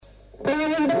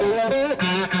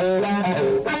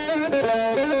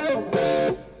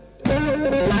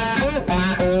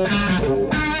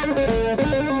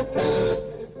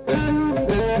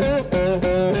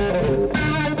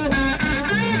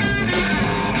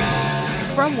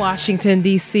From Washington,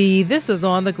 D.C., this is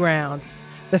On the Ground.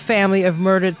 The family of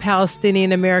murdered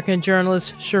Palestinian-American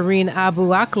journalist Shireen Abu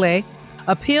Akleh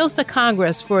appeals to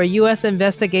Congress for a U.S.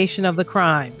 investigation of the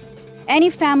crime.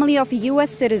 Any family of a U.S.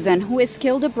 citizen who is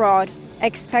killed abroad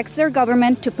expects their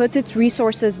government to put its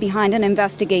resources behind an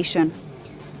investigation.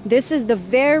 This is the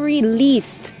very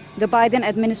least the Biden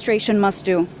administration must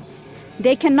do.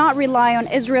 They cannot rely on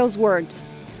Israel's word.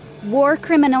 War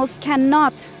criminals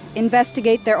cannot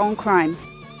investigate their own crimes.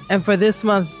 And for this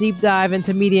month's deep dive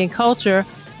into media and culture,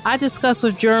 I discuss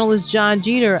with journalist John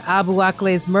Jeter Abu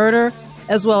Akleh's murder,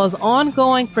 as well as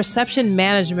ongoing perception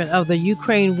management of the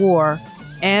Ukraine war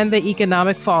and the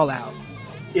economic fallout.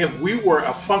 If we were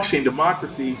a functioning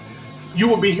democracy, you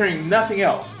would be hearing nothing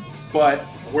else but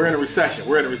we're in a recession,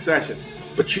 we're in a recession.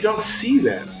 But you don't see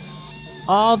that.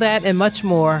 All that and much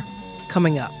more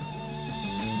coming up.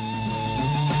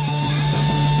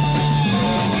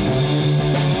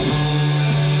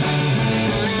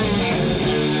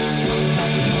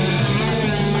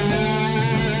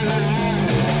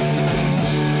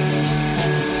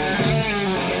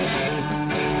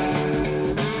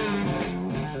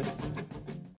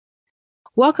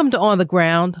 Welcome to On the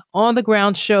Ground,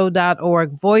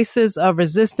 onthegroundshow.org, Voices of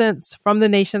Resistance from the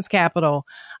nation's capital.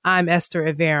 I'm Esther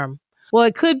Iverem. Well,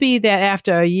 it could be that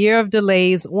after a year of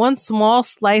delays, one small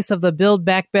slice of the Build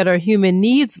Back Better Human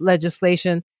Needs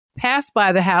legislation passed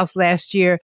by the House last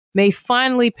year may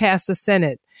finally pass the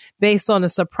Senate, based on a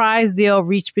surprise deal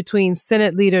reached between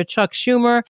Senate Leader Chuck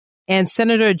Schumer and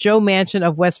Senator Joe Manchin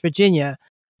of West Virginia.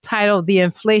 Titled the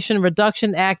Inflation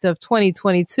Reduction Act of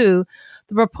 2022,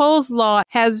 the proposed law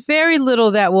has very little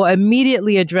that will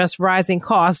immediately address rising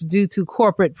costs due to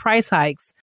corporate price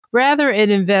hikes. Rather,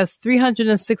 it invests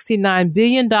 $369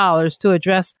 billion to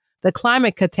address the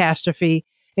climate catastrophe,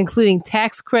 including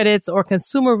tax credits or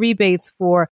consumer rebates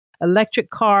for electric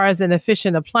cars and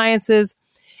efficient appliances,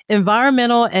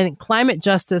 environmental and climate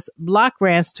justice block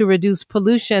grants to reduce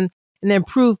pollution and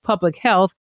improve public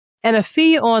health, and a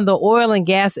fee on the oil and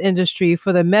gas industry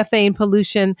for the methane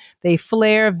pollution they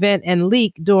flare, vent, and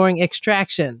leak during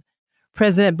extraction.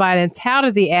 President Biden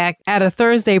touted the act at a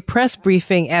Thursday press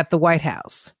briefing at the White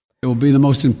House. It will be the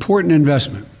most important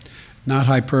investment, not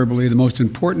hyperbole, the most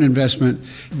important investment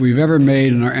we've ever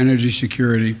made in our energy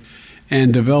security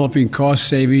and developing cost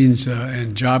savings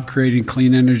and job-creating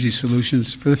clean energy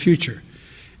solutions for the future.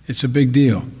 It's a big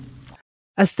deal.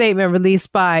 A statement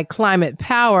released by Climate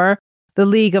Power, the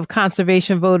League of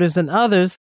Conservation Voters, and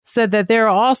others said that there are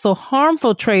also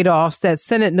harmful trade-offs that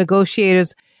Senate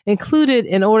negotiators included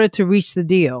in order to reach the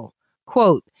deal.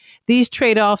 Quote, these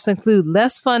trade-offs include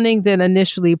less funding than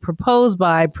initially proposed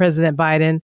by President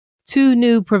Biden, 2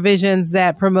 new provisions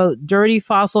that promote dirty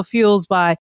fossil fuels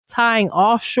by tying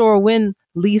offshore wind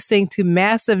leasing to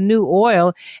massive new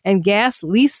oil and gas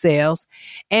lease sales,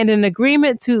 and an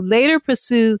agreement to later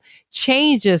pursue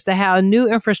changes to how new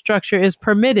infrastructure is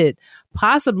permitted,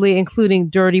 possibly including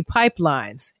dirty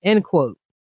pipelines, end quote.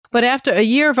 But after a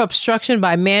year of obstruction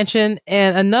by Manchin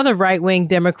and another right-wing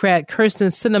Democrat, Kyrsten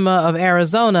Sinema of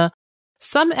Arizona,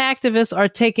 some activists are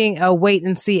taking a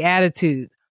wait-and-see attitude.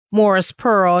 Morris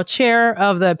Pearl, chair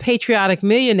of the Patriotic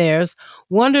Millionaires,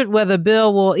 wondered whether the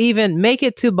bill will even make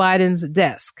it to Biden's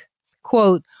desk.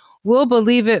 Quote, we'll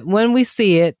believe it when we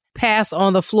see it pass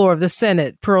on the floor of the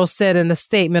Senate, Pearl said in a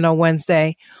statement on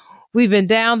Wednesday. We've been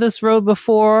down this road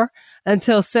before.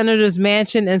 Until Senators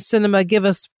Manchin and Sinema give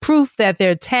us proof that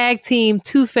their tag team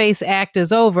two-face act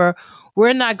is over,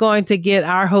 we're not going to get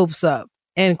our hopes up,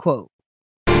 end quote.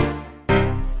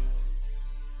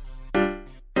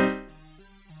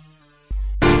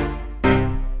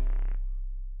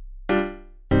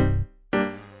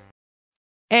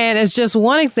 And as just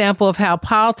one example of how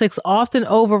politics often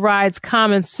overrides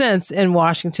common sense in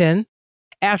Washington,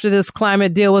 after this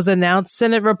climate deal was announced,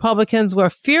 Senate Republicans were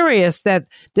furious that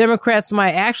Democrats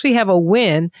might actually have a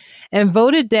win and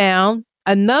voted down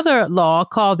another law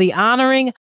called the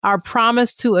Honoring Our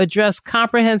Promise to Address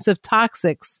Comprehensive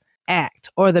Toxics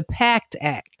Act, or the PACT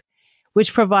Act,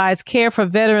 which provides care for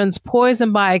veterans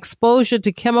poisoned by exposure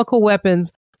to chemical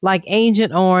weapons like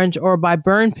Agent Orange or by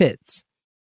burn pits.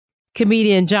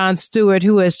 Comedian Jon Stewart,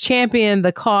 who has championed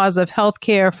the cause of health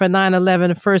care for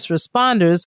 9/11 first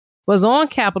responders, was on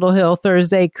Capitol Hill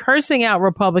Thursday cursing out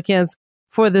Republicans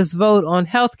for this vote on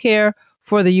health care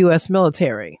for the U.S.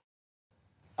 military.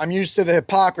 I'm used to the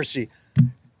hypocrisy.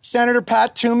 Senator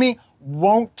Pat Toomey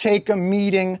won't take a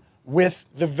meeting with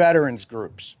the veterans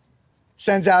groups.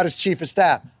 Sends out his chief of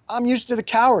staff. I'm used to the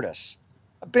cowardice.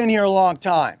 I've been here a long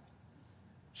time.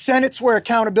 Senate's where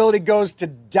accountability goes to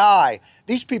die.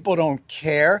 These people don't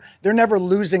care. They're never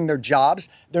losing their jobs.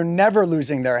 They're never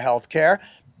losing their health care.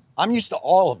 I'm used to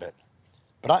all of it,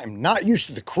 but I am not used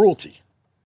to the cruelty.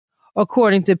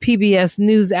 According to PBS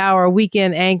NewsHour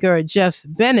weekend anchor Jeff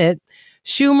Bennett,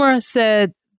 Schumer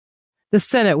said the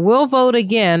Senate will vote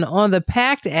again on the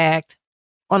PACT Act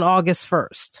on August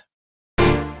 1st.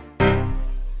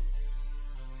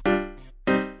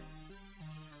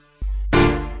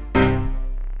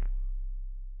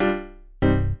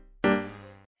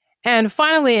 And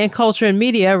finally, in culture and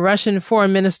media, Russian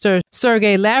Foreign Minister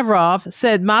Sergei Lavrov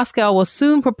said Moscow will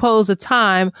soon propose a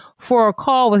time for a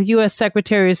call with U.S.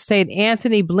 Secretary of State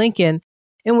Antony Blinken,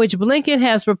 in which Blinken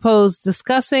has proposed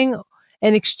discussing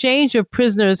an exchange of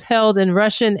prisoners held in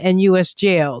Russian and U.S.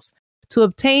 jails to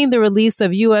obtain the release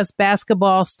of U.S.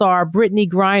 basketball star Brittany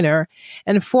Griner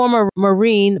and former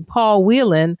Marine Paul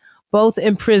Whelan, both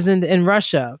imprisoned in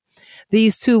Russia.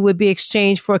 These two would be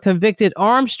exchanged for convicted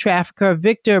arms trafficker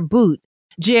Victor Bout,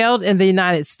 jailed in the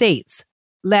United States.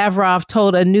 Lavrov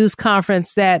told a news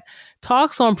conference that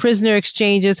talks on prisoner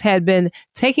exchanges had been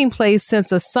taking place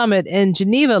since a summit in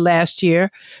Geneva last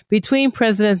year between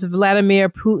Presidents Vladimir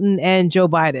Putin and Joe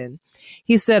Biden.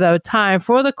 He said a time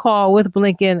for the call with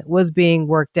Blinken was being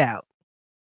worked out.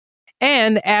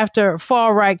 And after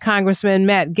far-right Congressman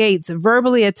Matt Gaetz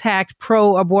verbally attacked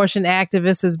pro-abortion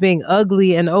activists as being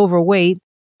ugly and overweight,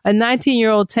 a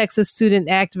 19-year-old Texas student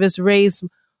activist raised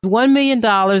 $1 million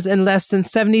in less than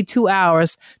 72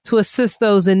 hours to assist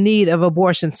those in need of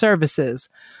abortion services.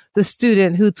 The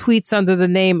student, who tweets under the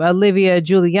name Olivia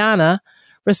Juliana,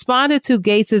 responded to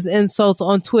Gaetz's insults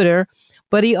on Twitter,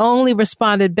 but he only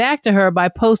responded back to her by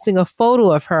posting a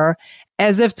photo of her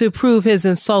as if to prove his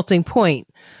insulting point,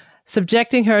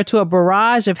 subjecting her to a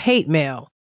barrage of hate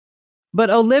mail.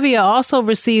 But Olivia also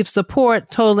received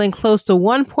support totaling close to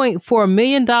 $1.4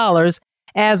 million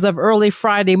as of early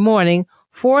Friday morning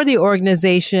for the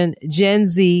organization Gen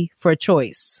Z for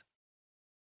Choice.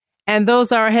 And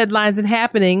those are our headlines and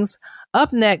happenings.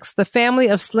 Up next, the family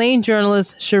of slain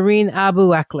journalist Shireen Abu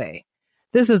Akleh.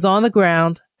 This is On the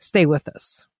Ground. Stay with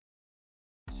us.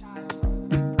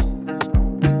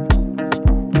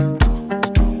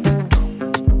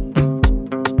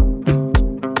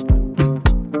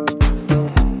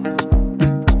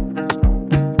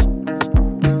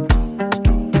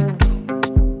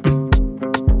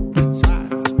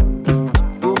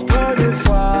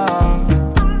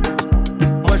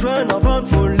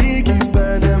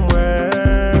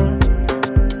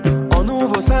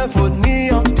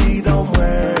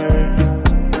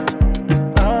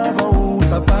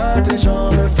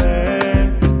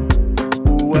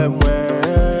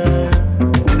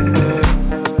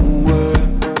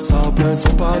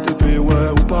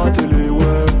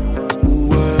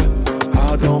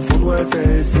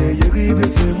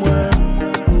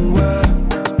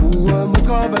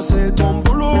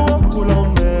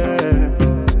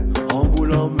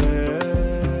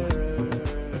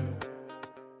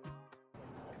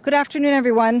 Good afternoon,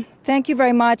 everyone. Thank you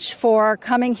very much for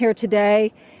coming here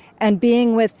today and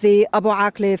being with the Abu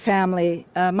Akleh family.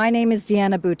 My name is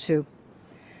Deanna Buttu.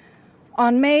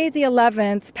 On May the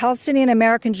 11th,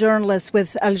 Palestinian-American journalist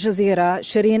with Al Jazeera,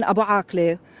 Shireen Abu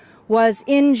Akleh, was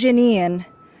in Jenin,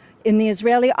 in the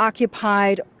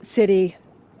Israeli-occupied city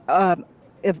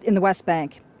in the West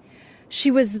Bank.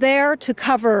 She was there to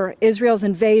cover Israel's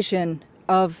invasion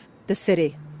of the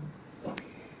city.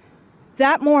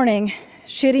 That morning,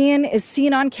 Shireen is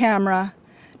seen on camera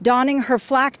donning her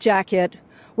flak jacket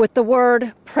with the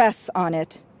word press on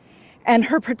it and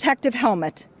her protective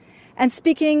helmet and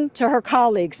speaking to her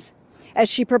colleagues as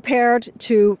she prepared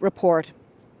to report.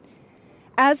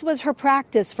 As was her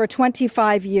practice for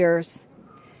 25 years,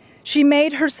 she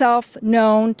made herself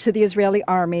known to the Israeli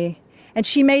army, and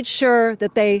she made sure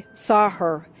that they saw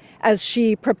her as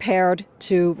she prepared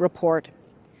to report.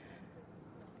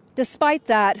 Despite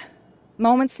that,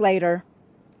 moments later,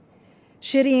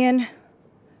 Shireen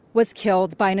was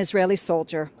killed by an Israeli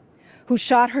soldier who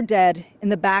shot her dead in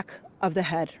the back of the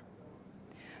head.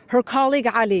 Her colleague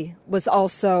Ali was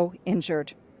also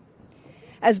injured.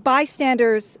 As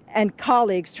bystanders and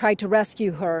colleagues tried to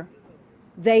rescue her,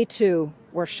 they too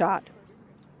were shot.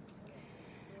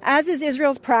 As is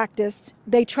Israel's practice,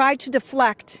 they tried to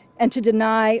deflect and to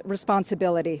deny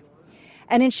responsibility.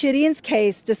 And in Shireen's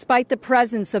case, despite the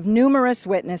presence of numerous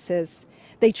witnesses,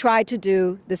 they tried to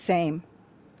do the same.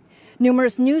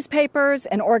 Numerous newspapers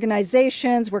and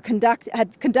organizations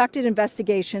had conducted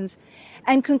investigations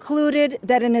and concluded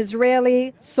that an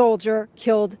Israeli soldier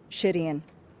killed Shireen.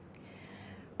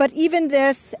 But even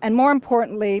this, and more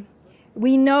importantly,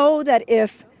 we know that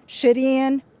if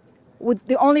Shireen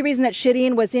the only reason that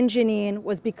Shireen was in Jenin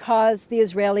was because the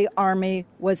Israeli army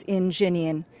was in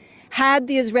Jenin. Had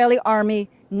the Israeli army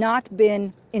not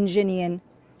been in Jenin,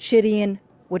 Shireen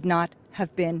would not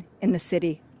have been in the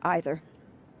city either.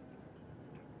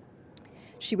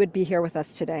 She would be here with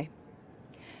us today.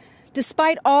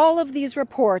 Despite all of these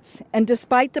reports and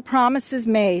despite the promises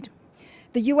made,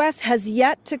 the U.S. has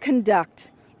yet to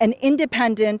conduct an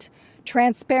independent,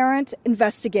 transparent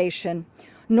investigation,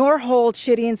 nor hold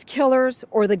Shireen's killers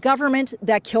or the government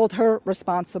that killed her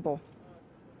responsible.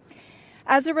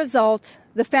 As a result,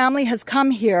 the family has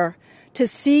come here to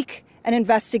seek an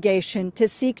investigation, to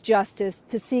seek justice,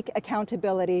 to seek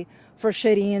accountability for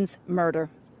Shireen's murder.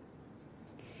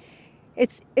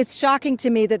 It's shocking to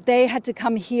me that they had to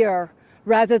come here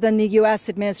rather than the U.S.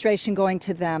 administration going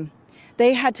to them.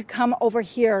 They had to come over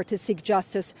here to seek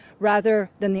justice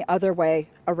rather than the other way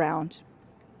around.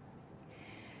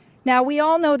 Now, we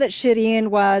all know that Shireen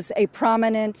was a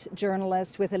prominent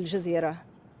journalist with Al Jazeera,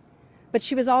 but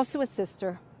she was also a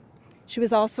sister. She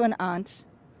was also an aunt.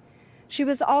 She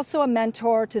was also a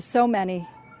mentor to so many.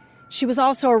 She was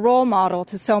also a role model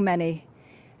to so many.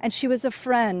 And she was a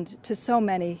friend to so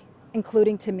many,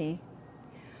 including to me.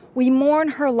 We mourn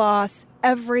her loss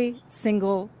every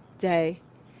single day.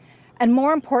 And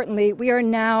more importantly, we are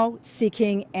now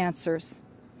seeking answers.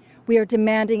 We are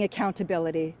demanding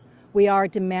accountability. We are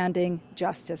demanding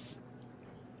justice.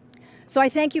 So I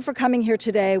thank you for coming here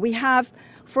today.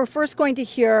 We're first going to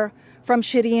hear from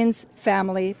Shireen's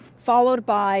family, followed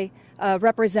by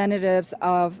representatives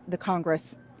of the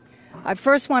Congress. I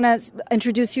first want to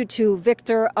introduce you to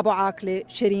Victor Abu Akleh,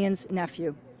 Shireen's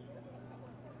nephew.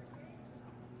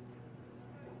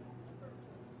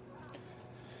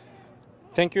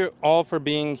 Thank you all for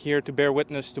being here to bear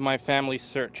witness to my family's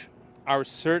search. Our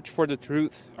search for the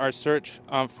truth, our search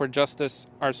for justice,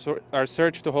 our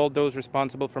search to hold those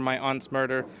responsible for my aunt's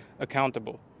murder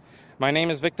accountable. My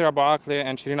name is Victor Abu Akleh,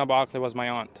 and Shireen Abu Akleh was my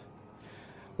aunt.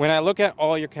 When I look at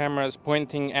all your cameras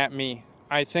pointing at me,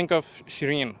 I think of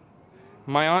Shireen.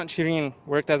 My aunt Shireen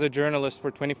worked as a journalist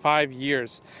for 25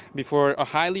 years before a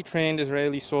highly trained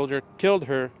Israeli soldier killed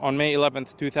her on May 11,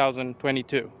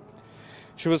 2022.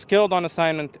 She was killed on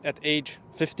assignment at age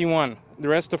 51, the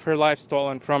rest of her life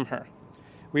stolen from her.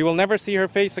 We will never see her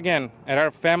face again at our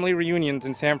family reunions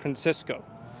in San Francisco.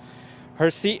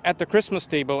 Her seat at the Christmas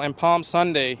table and Palm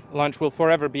Sunday lunch will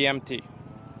forever be empty.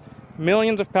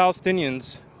 Millions of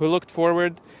Palestinians who looked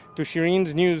forward to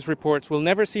Shireen's news reports will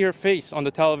never see her face on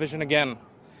the television again.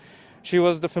 She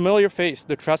was the familiar face,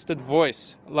 the trusted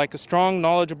voice, like a strong,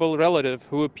 knowledgeable relative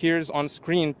who appears on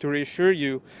screen to reassure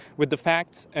you with the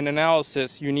facts and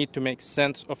analysis you need to make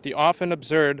sense of the often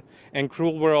absurd and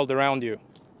cruel world around you.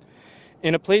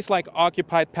 In a place like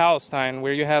occupied Palestine,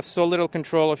 where you have so little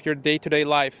control of your day-to-day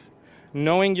life,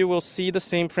 knowing you will see the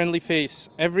same friendly face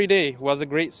every day was a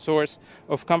great source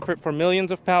of comfort for millions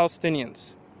of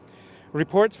Palestinians.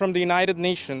 Reports from the United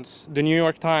Nations, the New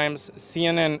York Times,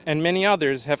 CNN, and many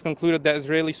others have concluded that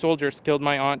Israeli soldiers killed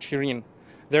my aunt Shireen.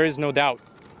 There is no doubt.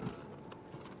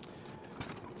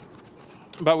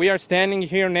 But we are standing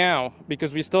here now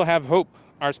because we still have hope.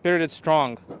 Our spirit is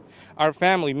strong. Our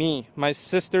family, me, my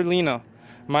sister Lena,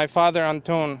 my father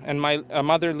Anton, and my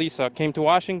mother Lisa came to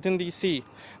Washington, D.C.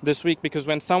 this week because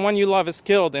when someone you love is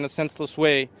killed in a senseless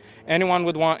way, anyone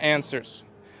would want answers.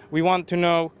 We want to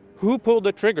know who pulled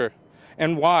the trigger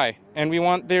and why, and we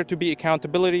want there to be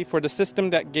accountability for the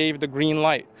system that gave the green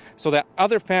light so that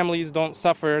other families don't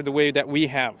suffer the way that we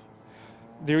have.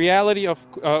 The reality,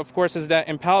 of course, is that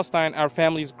in Palestine, our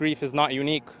family's grief is not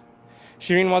unique.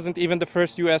 Shireen wasn't even the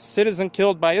first U.S. citizen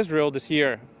killed by Israel this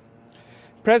year.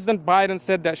 President Biden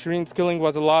said that Shireen's killing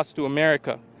was a loss to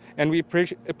America, and we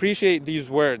appreciate these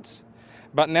words.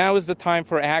 But now is the time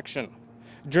for action.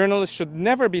 Journalists should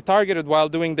never be targeted while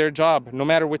doing their job, no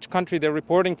matter which country they're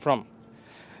reporting from.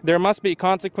 There must be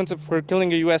consequences for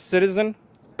killing a U.S. citizen,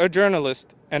 a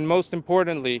journalist, and most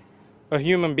importantly, a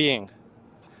human being.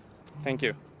 Thank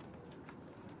you.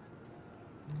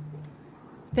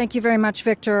 Thank you very much,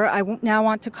 Victor. I now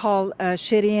want to call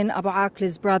Shireen Abu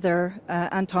Akleh's brother,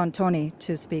 Anton Tony,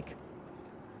 to speak.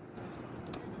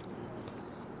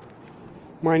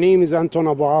 My name is Anton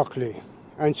Abu Akleh,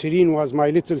 and Shireen was my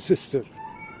little sister.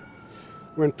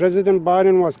 When President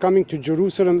Biden was coming to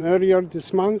Jerusalem earlier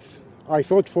this month, I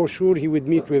thought for sure he would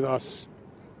meet with us.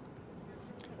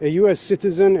 A U.S.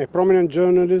 citizen, a prominent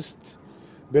journalist,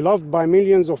 beloved by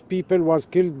millions of people, was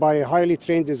killed by a highly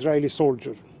trained Israeli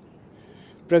soldier.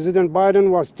 President Biden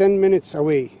was 10 minutes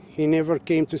away. He never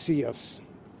came to see us.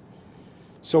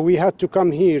 So we had to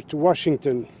come here to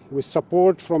Washington, with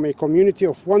support from a community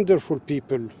of wonderful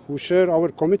people who share our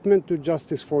commitment to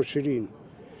justice for Shireen.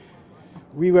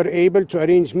 We were able to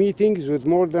arrange meetings with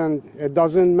more than a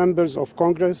dozen members of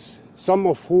Congress, some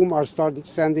of whom are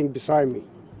standing beside me.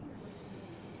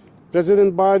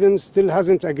 President Biden still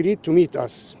hasn't agreed to meet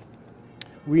us.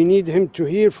 We need him to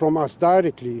hear from us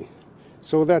directly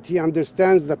so that he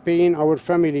understands the pain our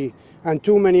family and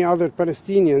too many other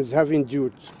Palestinians have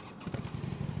endured.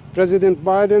 President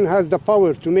Biden has the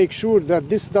power to make sure that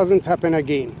this doesn't happen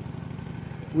again.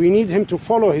 We need him to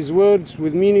follow his words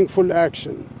with meaningful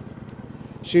action.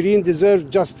 Shireen deserves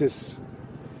justice,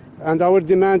 and our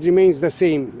demand remains the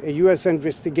same, a U.S.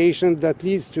 investigation that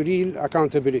leads to real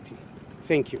accountability.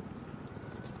 Thank you.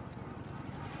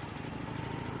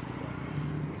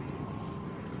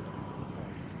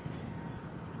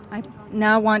 I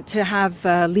now want to have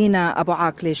Lina Abu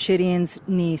Akleh, Shireen's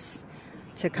niece,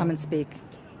 to come and speak.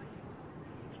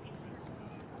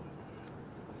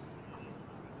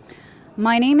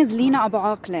 My name is Lina Abu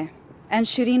Akleh, and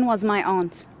Shireen was my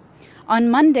aunt. On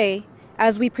Monday,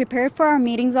 as we prepared for our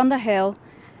meetings on the Hill,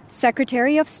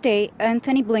 Secretary of State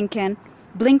Anthony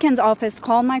Blinken's office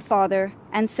called my father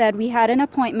and said we had an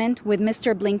appointment with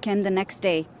Mr. Blinken the next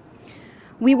day.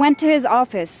 We went to his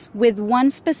office with one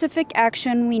specific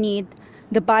action we need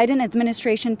the Biden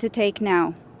administration to take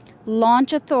now: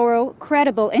 launch a thorough,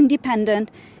 credible,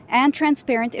 independent, and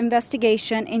transparent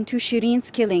investigation into Shireen's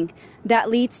killing that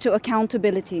leads to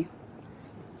accountability.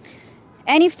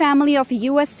 Any family of a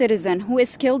U.S. citizen who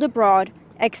is killed abroad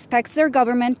expects their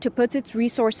government to put its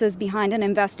resources behind an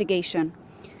investigation.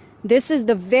 This is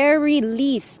the very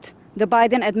least the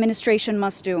Biden administration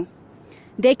must do.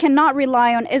 They cannot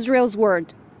rely on Israel's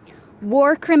word.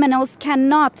 War criminals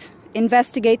cannot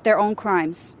investigate their own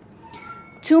crimes.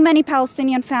 Too many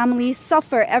Palestinian families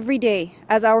suffer every day,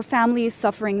 as our family is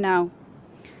suffering now.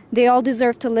 They all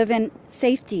deserve to live in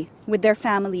safety with their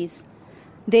families.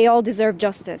 They all deserve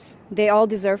justice. They all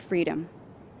deserve freedom.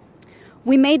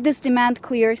 We made this demand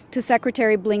clear to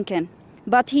Secretary Blinken,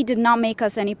 but he did not make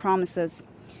us any promises.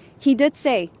 He did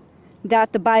say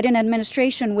that the Biden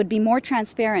administration would be more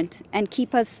transparent and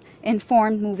keep us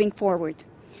informed moving forward,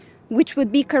 which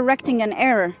would be correcting an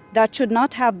error that should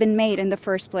not have been made in the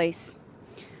first place.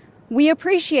 We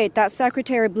appreciate that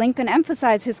Secretary Blinken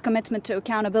emphasized his commitment to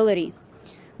accountability.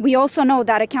 We also know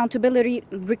that accountability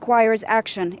requires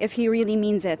action if he really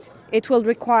means it. It will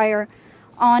require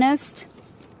honest,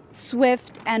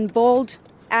 swift, and bold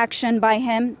action by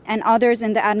him and others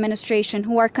in the administration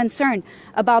who are concerned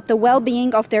about the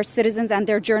well-being of their citizens and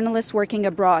their journalists working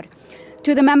abroad.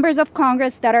 To the members of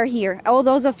Congress that are here, all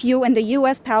those of you in the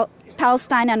U.S.,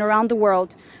 Palestine, and around the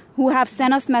world who have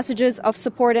sent us messages of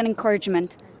support and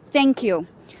encouragement, thank you.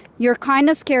 Your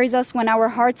kindness carries us when our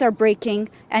hearts are breaking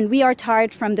and we are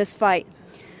tired from this fight.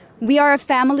 We are a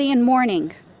family in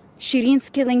mourning.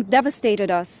 Shireen's killing devastated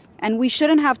us, and we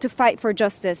shouldn't have to fight for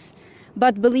justice.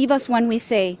 But believe us when we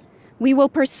say, we will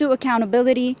pursue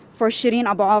accountability for Shireen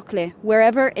Abu Akleh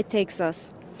wherever it takes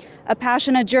us. A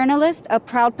passionate journalist, a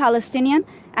proud Palestinian,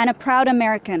 and a proud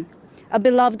American. A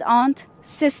beloved aunt,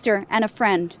 sister, and a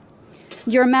friend.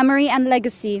 Your memory and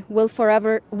legacy will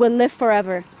live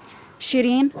forever.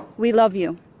 Shireen, we love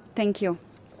you. Thank you.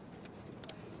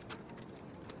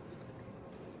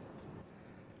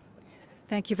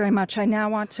 Thank you very much. I now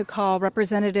want to call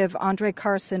Representative Andre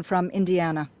Carson from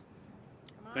Indiana.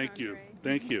 Thank you.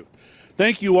 Thank you.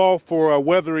 Thank you all for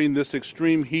weathering this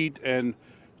extreme heat, and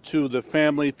to the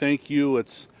family, thank you.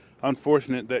 It's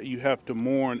unfortunate that you have to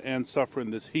mourn and suffer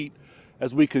in this heat.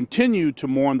 As we continue to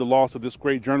mourn the loss of this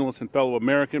great journalist and fellow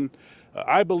American,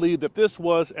 I believe that this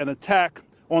was an attack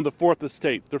on the Fourth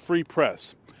Estate, the free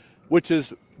press, which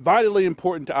is vitally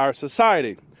important to our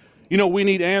society. You know, we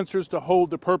need answers to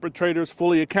hold the perpetrators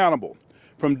fully accountable.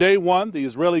 From day one, the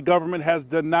Israeli government has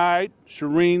denied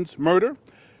Shireen's murder.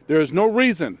 There is no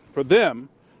reason for them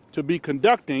to be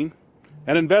conducting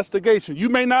an investigation. You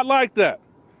may not like that,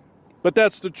 but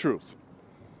that's the truth.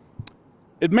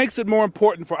 It makes it more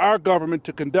important for our government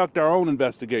to conduct our own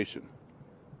investigation.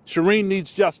 Shireen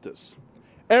needs justice.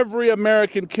 Every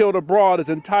American killed abroad is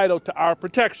entitled to our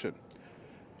protection.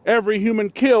 Every human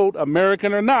killed,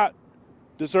 American or not,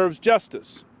 deserves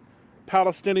justice,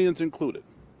 Palestinians included,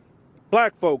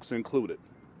 black folks included.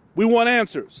 We want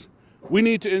answers. We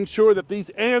need to ensure that these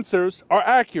answers are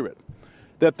accurate,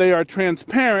 that they are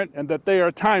transparent, and that they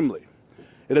are timely.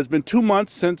 It has been 2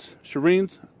 months since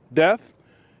Shireen's death,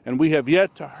 and we have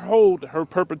yet to hold her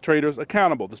perpetrators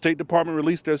accountable. The State Department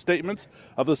released their statements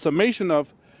of the summation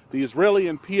of the Israeli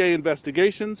and PA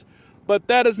investigations, but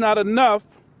that is not enough,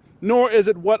 nor is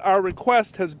it what our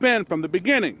request has been from the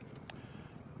beginning.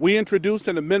 We introduced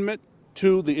an amendment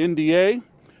to the NDA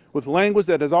with language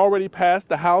that has already passed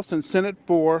the House and Senate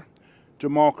for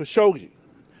Jamal Khashoggi.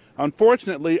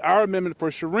 Unfortunately, our amendment for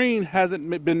Shireen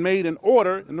hasn't been made in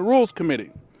order in the Rules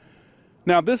Committee.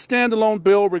 Now, this standalone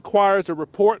bill requires a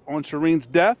report on Shireen's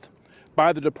death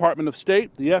by the Department of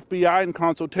State, the FBI in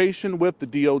consultation with the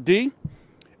DOD,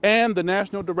 and the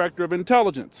National Director of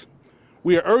Intelligence.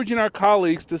 We are urging our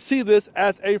colleagues to see this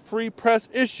as a free press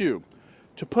issue,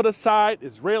 to put aside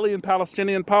Israeli and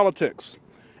Palestinian politics,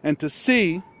 and to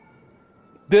see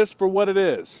this for what it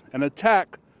is, an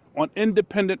attack on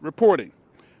independent reporting.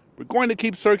 We're going to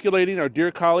keep circulating our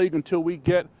dear colleague until we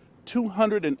get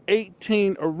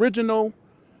 218 original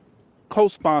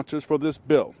co-sponsors for this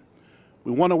bill.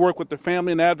 We want to work with the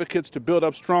family and advocates to build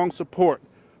up strong support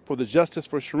for the Justice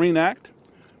for Shireen Act.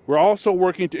 We're also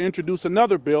working to introduce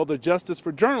another bill, the Justice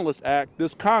for Journalists Act,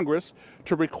 this Congress,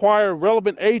 to require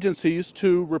relevant agencies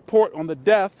to report on the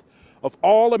death of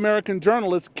all American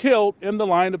journalists killed in the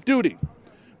line of duty.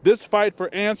 This fight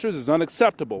for answers is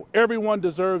unacceptable. Everyone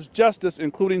deserves justice,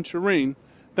 including Shireen.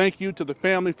 Thank you to the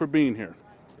family for being here.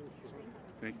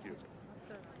 Thank you.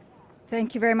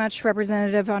 Thank you very much,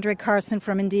 Representative Andre Carson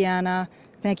from Indiana.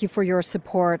 Thank you for your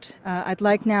support. I'd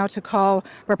like now to call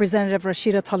Representative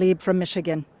Rashida Tlaib from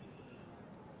Michigan.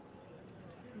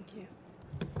 Thank you.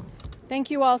 Thank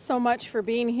you all so much for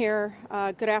being here.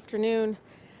 Good afternoon.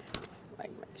 Let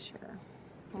me make sure.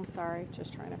 I'm sorry,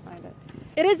 just trying to find it.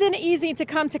 It isn't easy to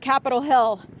come to Capitol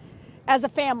Hill as a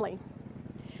family.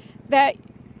 That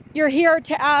you're here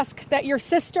to ask that your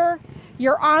sister,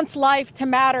 your aunt's life to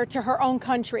matter to her own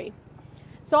country.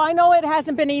 So I know it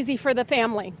hasn't been easy for the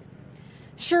family.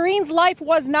 Shireen's life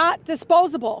was not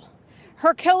disposable.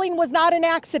 Her killing was not an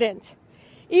accident.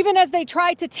 Even as they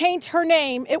tried to taint her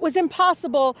name, it was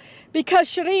impossible because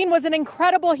Shireen was an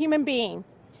incredible human being.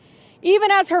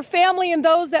 Even as her family and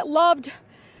those that loved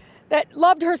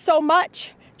her so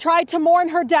much tried to mourn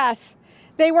her death,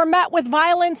 they were met with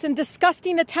violence and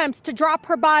disgusting attempts to drop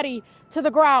her body to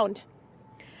the ground.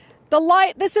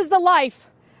 This is the life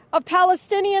of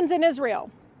Palestinians in Israel.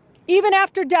 Even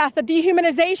after death, the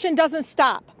dehumanization doesn't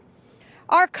stop.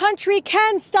 Our country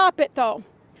can stop it, though.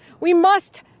 We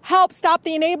must help stop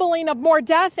the enabling of more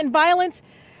death and violence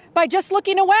by just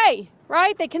looking away,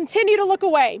 right? They continue to look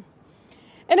away.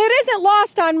 And it isn't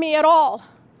lost on me at all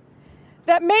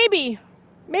that maybe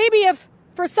if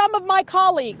for some of my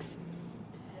colleagues,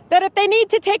 that if they need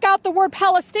to take out the word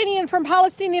Palestinian from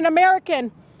Palestinian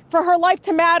American for her life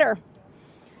to matter,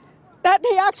 that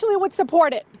they actually would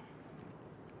support it.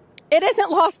 It isn't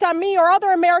lost on me or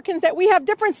other Americans that we have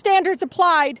different standards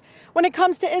applied when it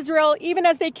comes to Israel, even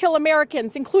as they kill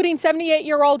Americans, including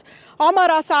 78-year-old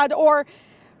Ahmad Assad,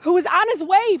 who was on his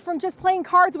way from just playing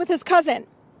cards with his cousin.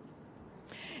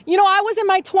 You know, I was in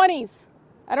my 20s.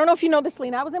 I don't know if you know this,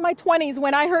 Lena. I was in my 20s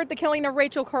when I heard the killing of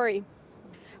Rachel Corrie,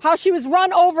 how she was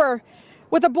run over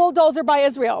with a bulldozer by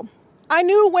Israel. I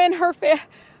knew when her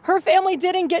family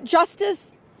didn't get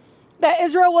justice, that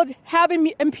Israel would have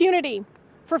impunity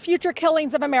for future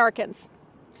killings of Americans.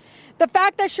 The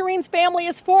fact that Shireen's family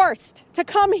is forced to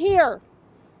come here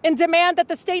and demand that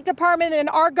the State Department and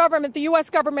our government, the U.S.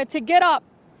 government, to get up,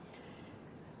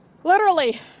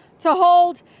 literally, to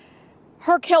hold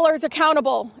her killers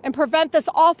accountable and prevent this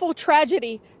awful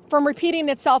tragedy from repeating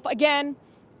itself again,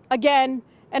 again,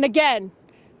 and again.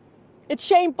 It's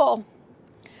shameful.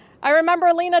 I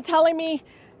remember Lena telling me,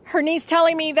 her niece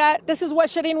telling me that this is what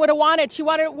Shireen would have wanted. She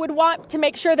would want to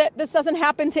make sure that this doesn't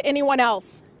happen to anyone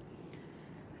else.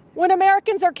 When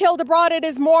Americans are killed abroad, it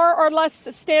is more or less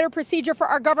standard procedure for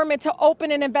our government to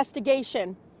open an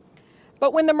investigation.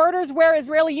 But when the murderers wear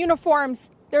Israeli uniforms,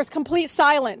 there's complete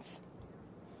silence.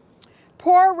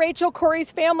 Poor Rachel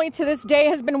Corrie's family to this day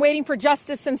has been waiting for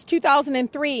justice since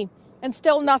 2003, and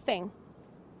still nothing.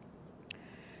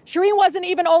 Shireen wasn't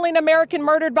even only an American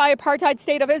murdered by apartheid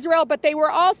state of Israel, but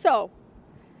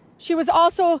she was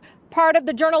also part of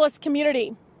the journalist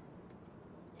community.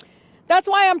 That's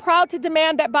why I'm proud to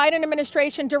demand that Biden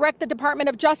administration direct the Department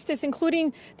of Justice,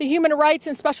 including the Human Rights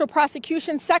and Special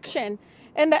Prosecutions section,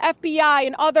 and the FBI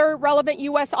and other relevant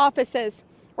U.S. offices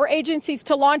or agencies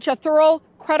to launch a thorough,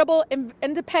 credible,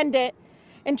 independent,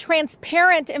 and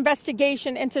transparent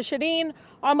investigation into Shireen,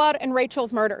 Ahmad, and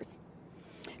Rachel's murders.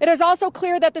 It is also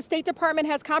clear that the State Department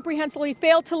has comprehensively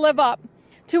failed to live up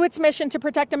to its mission to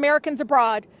protect Americans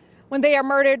abroad when they are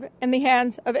murdered in the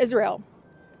hands of Israel.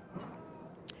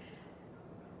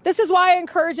 This is why I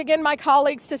encourage, again, my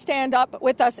colleagues to stand up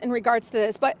with us in regards to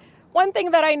this. But one thing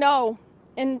that I know,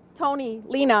 and Tony,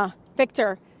 Lena,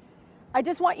 Victor, I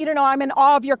just want you to know I'm in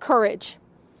awe of your courage.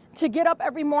 to get up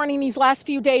every morning these last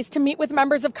few days to meet with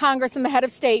members of Congress and the head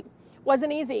of state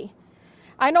wasn't easy.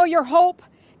 I know your hope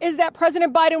is that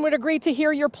President Biden would agree to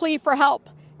hear your plea for help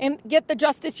and get the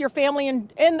justice your family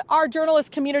and our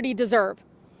journalist community deserve.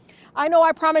 I know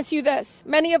I promise you this.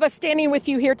 Many of us standing with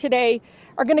you here today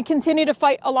are going to continue to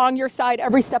fight along your side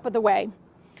every step of the way.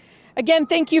 Again,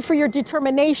 thank you for your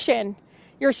determination,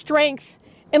 your strength,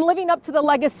 in living up to the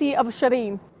legacy of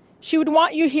Shireen. She would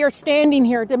want you here, standing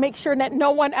here, to make sure that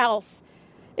no one else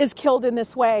is killed in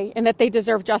this way and that they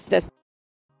deserve justice.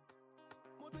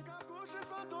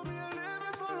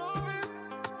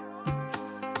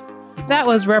 That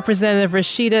was Representative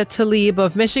Rashida Tlaib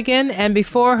of Michigan, and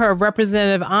before her,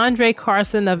 Representative Andre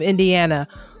Carson of Indiana,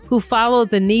 who followed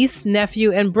the niece,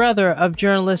 nephew, and brother of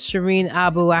journalist Shireen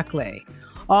Abu Akleh,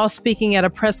 all speaking at a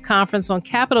press conference on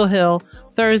Capitol Hill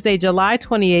Thursday, July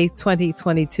 28,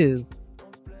 2022.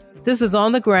 This is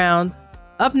On the Ground.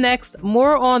 Up next,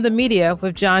 more on the media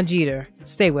with John Jeter.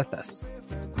 Stay with us.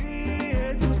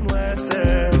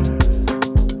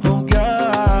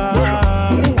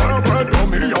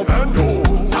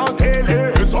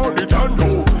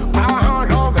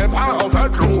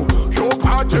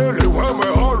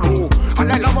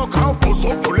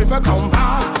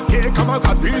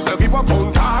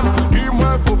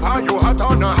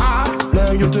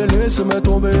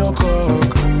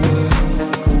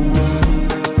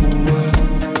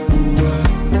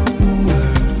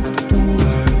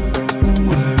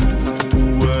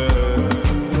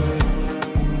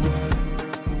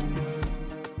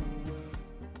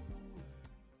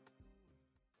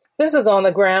 This is On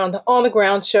the Ground,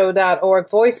 onthegroundshow.org,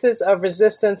 Voices of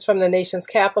Resistance from the Nation's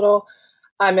Capital.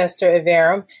 I'm Esther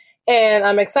Iverum, and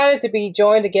I'm excited to be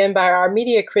joined again by our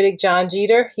media critic, John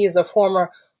Jeter. He is a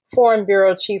former Foreign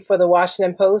Bureau Chief for the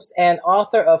Washington Post and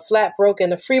author of Flat Broke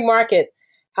and the Free Market,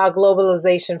 How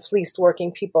Globalization Fleeced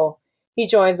Working People. He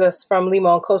joins us from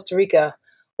Limon, Costa Rica.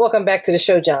 Welcome back to the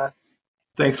show, John.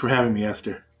 Thanks for having me,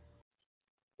 Esther.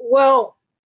 Well,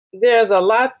 there's a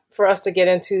lot for us to get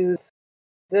into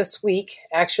this week.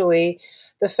 Actually,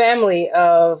 the family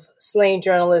of slain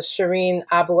journalist Shireen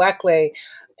Abu Akleh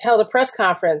held a press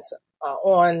conference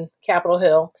on Capitol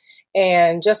Hill.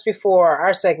 And just before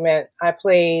our segment, I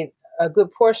played a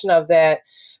good portion of that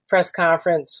press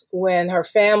conference when her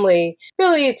family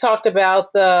really talked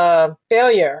about the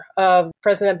failure of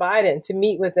President Biden to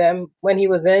meet with them when he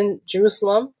was in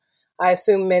Jerusalem. I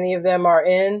assume many of them are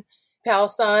in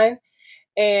Palestine.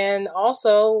 And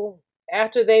also,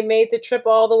 after they made the trip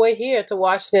all the way here to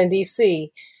Washington,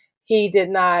 D.C., he did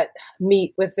not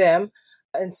meet with them.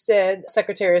 Instead,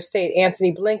 Secretary of State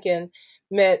Antony Blinken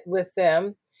met with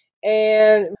them.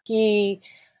 And he,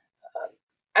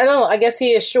 I guess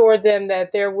he assured them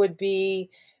that they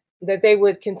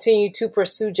would continue to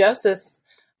pursue justice.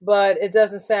 But it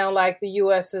doesn't sound like the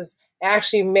U.S. is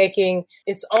actually making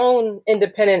its own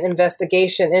independent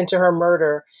investigation into her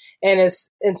murder and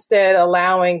is instead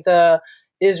allowing the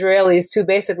Israelis to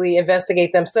basically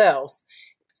investigate themselves.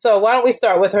 So why don't we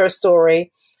start with her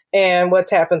story and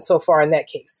what's happened so far in that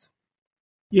case?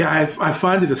 Yeah, I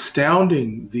find it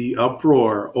astounding, the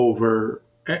uproar over,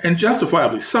 and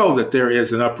justifiably so, that there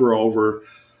is an uproar over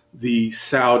the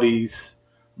Saudis'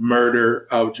 murder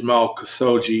of Jamal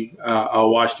Khashoggi, a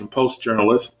Washington Post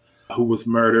journalist who was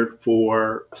murdered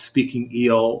for speaking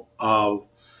ill of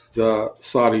the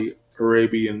Saudi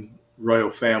Arabian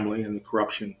royal family and the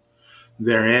corruption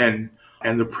therein,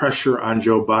 and the pressure on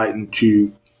Joe Biden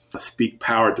to speak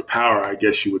power to power, I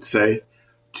guess you would say,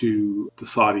 to the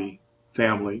Saudi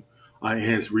family in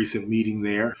his recent meeting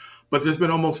there. But there's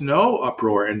been almost no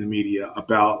uproar in the media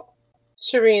about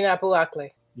Shireen Abu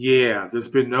Akleh. Yeah, there's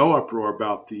been no uproar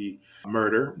about the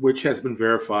murder, which has been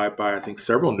verified by, I think,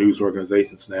 several news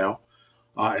organizations now,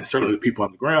 and certainly the people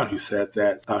on the ground who said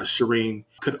that Shireen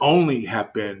could only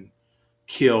have been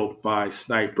killed by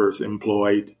snipers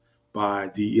employed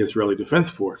by the Israeli Defense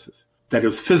Forces, that it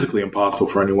was physically impossible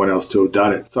for anyone else to have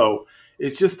done it. So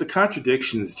it's just the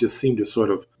contradictions just seem to sort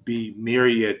of be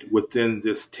myriad within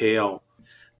this tale.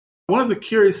 One of the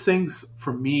curious things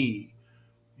for me,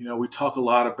 we talk a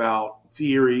lot about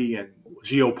theory and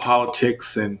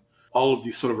geopolitics and all of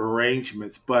these sort of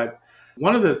arrangements, but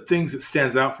one of the things that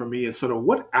stands out for me is sort of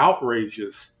what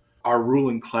outrages our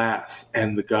ruling class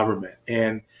and the government.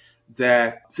 And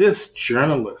that this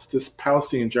journalist, this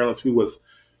Palestinian journalist who was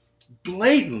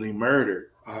blatantly murdered,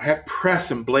 had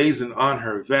press emblazoned on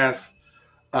her vest,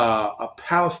 a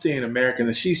Palestinian American,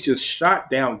 that she's just shot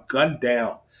down, gunned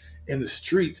down in the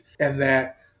streets, and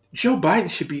that Joe Biden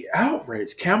should be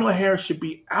outraged. Kamala Harris should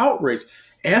be outraged.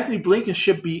 Anthony Blinken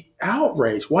should be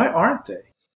outraged. Why aren't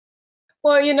they?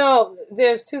 Well,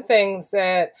 there's two things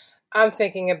that I'm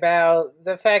thinking about.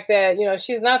 The fact that,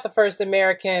 she's not the first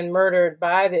American murdered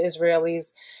by the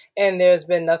Israelis, and there's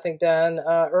been nothing done.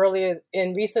 Earlier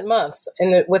in recent months,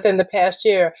 within the past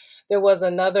year, there was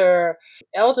another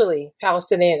elderly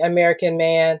Palestinian American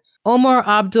man, Omar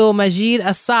Abdul Majid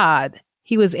Assad.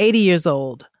 He was 80 years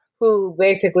old, who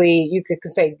basically, you could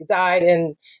say, died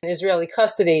in Israeli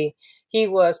custody. He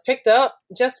was picked up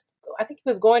I think he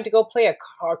was going to go play a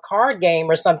card game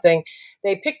or something.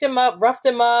 They picked him up, roughed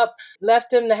him up,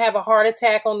 left him to have a heart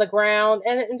attack on the ground,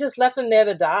 and just left him there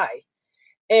to die.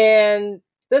 And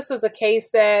this is a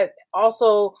case that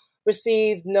also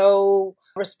received no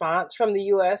response from the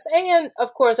U.S. And,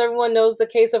 of course, everyone knows the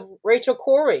case of Rachel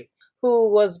Corrie,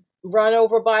 who was run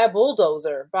over by a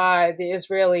bulldozer by the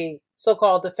Israeli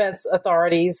so-called defense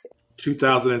authorities.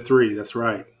 2003, that's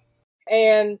right.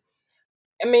 And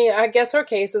I guess her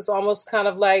case is almost kind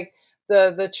of like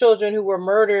the children who were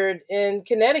murdered in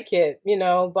Connecticut,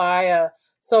 by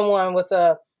someone with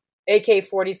a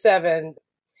AK-47.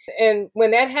 And when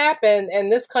that happened,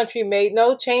 and this country made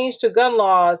no change to gun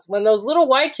laws, when those little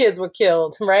white kids were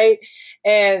killed, right?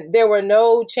 And there were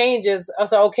no changes. I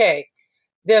was like, okay,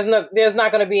 there's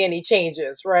not going to be any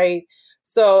changes, right?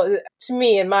 So to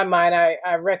me, in my mind,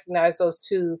 I recognize those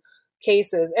two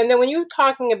cases. And then when you're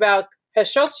talking about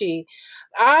Khashoggi,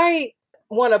 I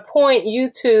want to point you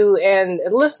to and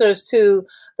listeners to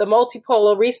the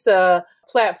Multipolarista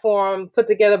platform put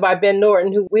together by Ben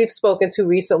Norton, who we've spoken to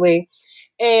recently.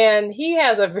 And he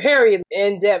has a very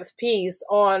in-depth piece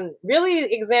on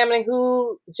really examining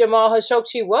who Jamal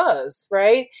Khashoggi was,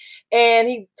 right? And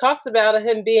he talks about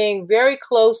him being very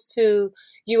close to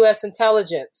U.S.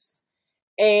 intelligence.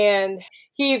 And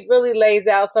he really lays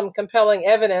out some compelling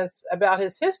evidence about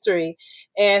his history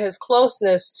and his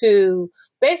closeness to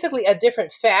basically a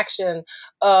different faction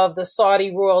of the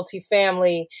Saudi royalty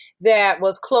family that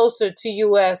was closer to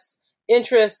U.S.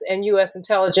 interests and U.S.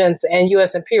 intelligence and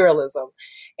U.S. imperialism.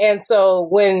 And so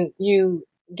when you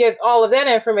get all of that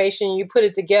information, you put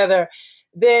it together,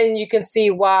 then you can see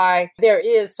why there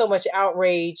is so much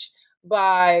outrage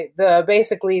by the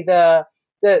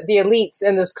elites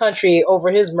in this country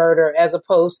over his murder, as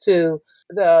opposed to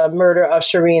the murder of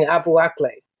Shireen Abu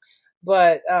Akleh.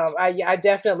 But I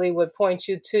definitely would point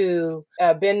you to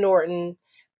Ben Norton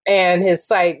and his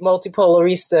site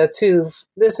Multipolarista to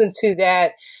listen to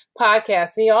that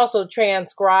podcast. And he also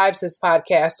transcribes his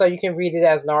podcast so you can read it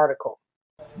as an article.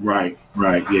 Right.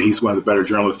 Yeah, he's one of the better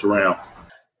journalists around.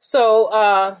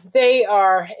 So they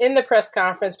are in the press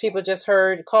conference, people just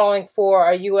heard, calling for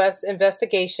a U.S.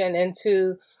 investigation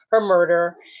into her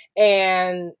murder.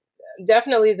 And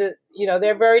definitely,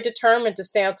 they're very determined to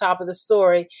stay on top of the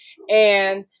story.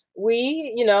 And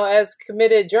we, as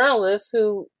committed journalists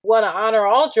who want to honor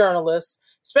all journalists,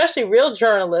 especially real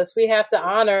journalists, we have to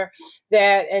honor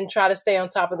that and try to stay on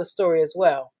top of the story as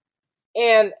well.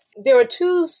 And there were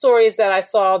two stories that I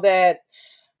saw that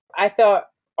I thought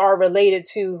are related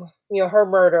to her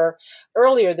murder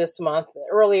earlier this month.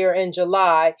 Earlier in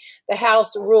July, the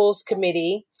House Rules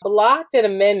Committee blocked an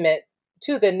amendment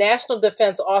to the National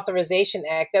Defense Authorization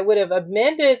Act that would have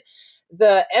amended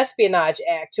the Espionage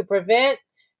Act to prevent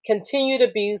continued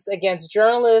abuse against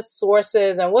journalists,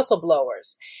 sources, and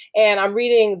whistleblowers. And I'm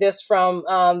reading this from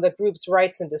the group's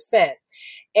Rights and Dissent.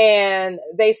 And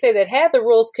they say that had the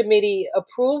Rules Committee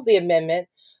approved the amendment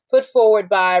put forward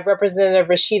by Representative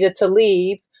Rashida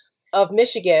Tlaib of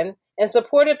Michigan and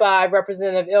supported by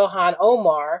Representative Ilhan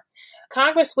Omar,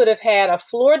 Congress would have had a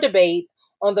floor debate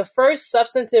on the first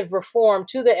substantive reform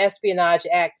to the Espionage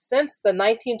Act since the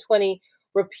 1920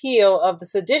 repeal of the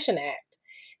Sedition Act.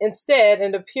 Instead,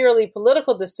 in a purely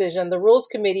political decision, the Rules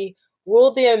Committee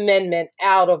ruled the amendment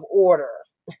out of order.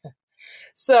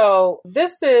 So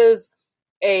this is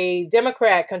a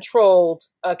Democrat-controlled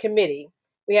committee.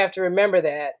 We have to remember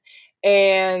that.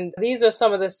 And these are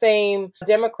some of the same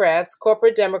Democrats,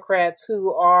 corporate Democrats,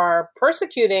 who are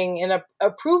persecuting and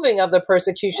approving of the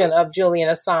persecution of Julian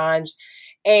Assange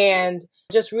and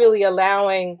just really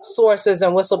allowing sources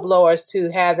and whistleblowers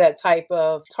to have that type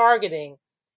of targeting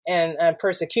and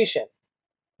persecution.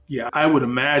 Yeah, I would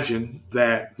imagine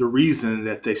that the reason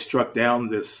that they struck down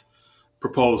this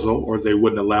proposal or they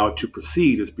wouldn't allow it to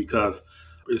proceed is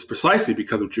precisely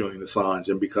because of Julian Assange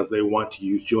and because they want to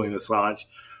use Julian Assange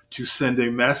to send a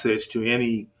message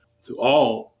to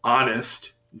all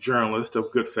honest journalists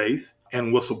of good faith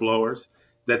and whistleblowers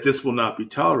that this will not be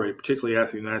tolerated, particularly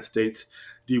as the United States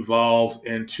devolves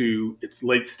into its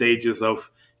late stages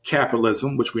of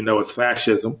capitalism, which we know is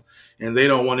fascism. And they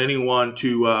don't want anyone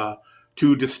to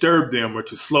to disturb them or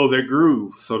to slow their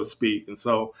groove, so to speak. And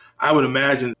so I would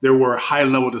imagine there were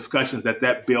high-level discussions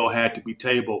that bill had to be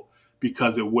tabled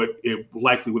because it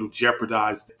likely would have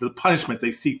jeopardized the punishment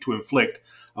they seek to inflict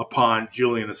upon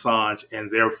Julian Assange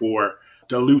and therefore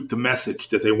dilute the message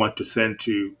that they want to send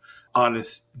to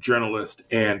honest journalists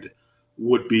and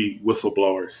would-be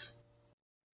whistleblowers.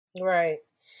 Right.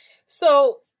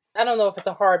 So I don't know if it's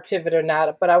a hard pivot or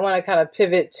not, but I want to kind of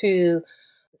pivot to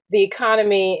the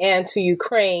economy and to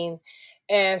Ukraine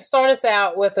and start us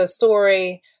out with a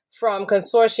story from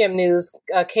Consortium News,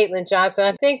 Caitlin Johnson.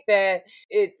 I think that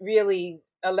it really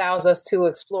allows us to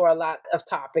explore a lot of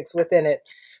topics within it.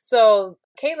 So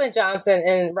Caitlin Johnson,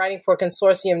 in writing for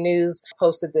Consortium News,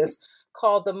 posted this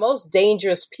called "The Most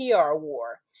Dangerous PR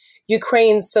War."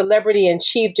 Ukraine's celebrity in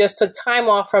chief just took time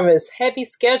off from his heavy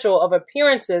schedule of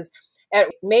appearances at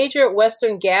major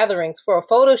Western gatherings for a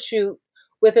photo shoot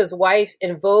with his wife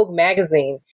in Vogue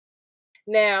magazine.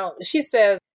 Now, she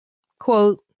says,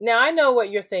 quote, "Now I know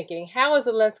what you're thinking. How is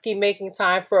Zelensky making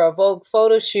time for a Vogue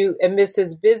photo shoot amidst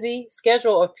his busy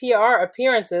schedule of PR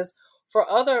appearances for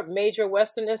other major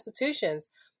Western institutions?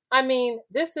 I mean,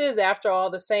 this is, after all,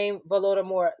 the same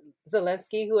Volodymyr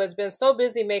Zelensky who has been so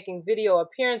busy making video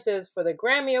appearances for the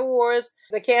Grammy Awards,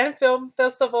 the Cannes Film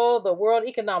Festival, the World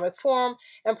Economic Forum,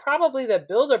 and probably the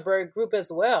Bilderberg Group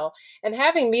as well, and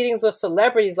having meetings with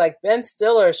celebrities like Ben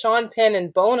Stiller, Sean Penn,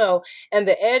 and Bono, and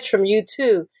The Edge from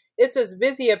U2. It's as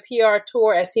busy a PR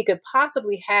tour as he could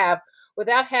possibly have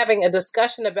without having a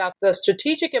discussion about the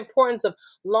strategic importance of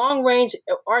long-range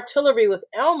artillery with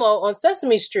Elmo on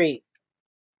Sesame Street.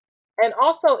 And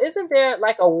also, isn't there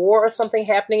like a war or something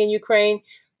happening in Ukraine?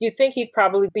 You think he'd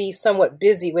probably be somewhat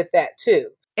busy with that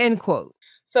too." End quote.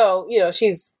 So,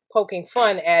 she's poking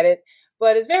fun at it,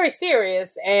 but it's very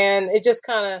serious. And it just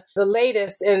kind of the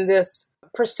latest in this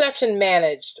perception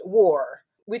managed war.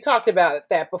 We talked about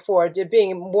that before,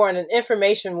 being more in an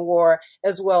information war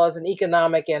as well as an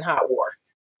economic and hot war.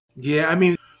 Yeah, I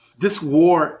mean, this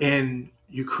war in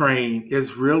Ukraine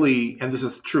is really, and this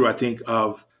is true, I think,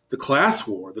 of the class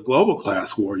war, the global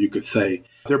class war, you could say.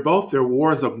 They're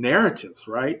wars of narratives,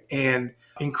 right? And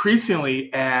increasingly,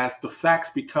 as the facts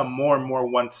become more and more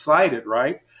one-sided,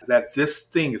 right, that this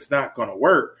thing is not going to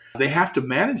work, they have to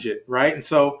manage it, right? And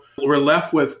so we're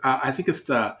left with, I think it's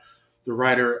the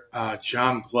writer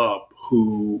John Glubb,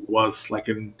 who was like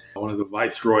in one of the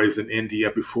viceroys in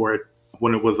India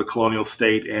when it was a colonial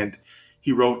state, and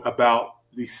he wrote about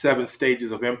the 7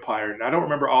 stages of empire. And I don't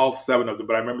remember all 7 of them,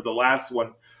 but I remember the last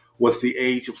one was the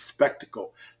age of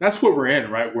spectacle. That's what we're in,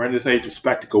 right? We're in this age of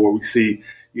spectacle where we see,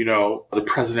 the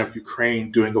president of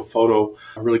Ukraine doing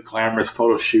a really glamorous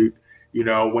photo shoot,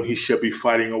 when he should be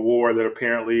fighting a war that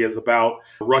apparently is about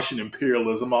Russian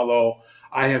imperialism, although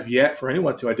I have yet for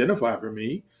anyone to identify for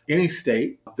me any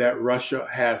state that Russia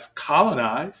has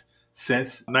colonized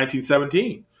since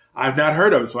 1917. I've not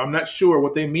heard of it, so I'm not sure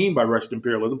what they mean by Russian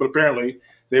imperialism, but apparently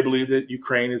they believe that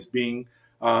Ukraine is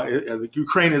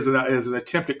an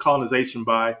attempted colonization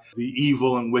by the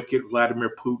evil and wicked Vladimir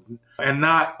Putin, and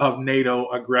not of NATO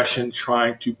aggression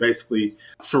trying to basically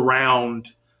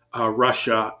surround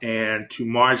Russia and to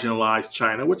marginalize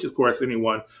China, which, of course,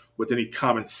 anyone with any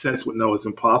common sense would know is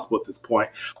impossible at this point.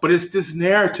 But it's this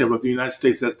narrative of the United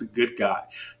States as the good guy.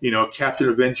 Captain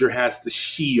Avenger has the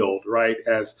shield, right,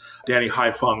 as Danny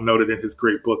Haiphong noted in his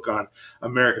great book on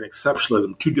American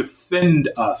exceptionalism, to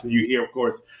defend us. And you hear, of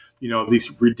course,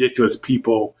 these ridiculous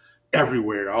people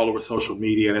everywhere, all over social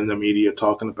media and in the media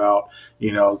talking about,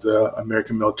 the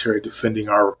American military defending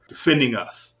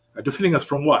us. Defending us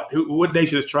from what? What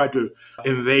nation has tried to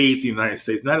invade the United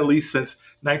States? Not at least since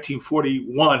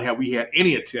 1941 have we had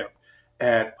any attempt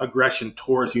at aggression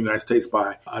towards the United States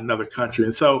by another country.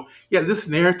 And so, this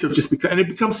narrative it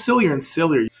becomes sillier and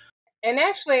sillier. And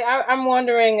actually, I'm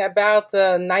wondering about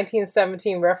the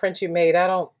 1917 reference you made. I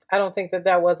don't think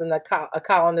that wasn't a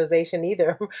colonization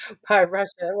either by Russia.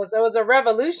 It was a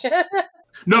revolution.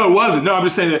 No, it wasn't. No, I'm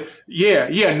just saying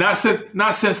that.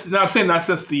 Not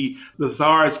since the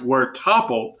Tsars were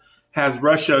toppled has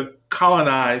Russia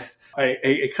colonized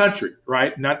a country,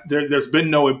 right? There's been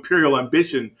no imperial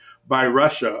ambition by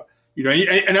Russia,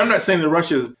 And I'm not saying that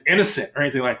Russia is innocent or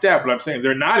anything like that, but I'm saying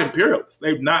they're not imperialists.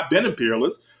 They've not been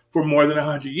imperialists for more than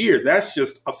 100 years. That's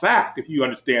just a fact if you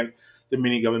understand the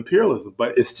meaning of imperialism.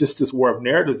 But it's just this war of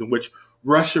narratives in which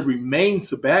Russia remains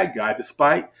the bad guy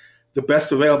despite the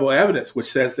best available evidence, which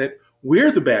says that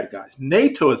we're the bad guys.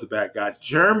 NATO is the bad guys.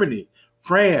 Germany,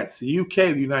 France, the UK,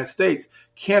 the United States,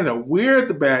 Canada. We're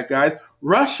the bad guys.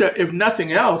 Russia, if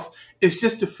nothing else, is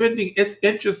just defending its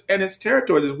interests and its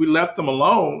territories. If we left them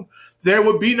alone, there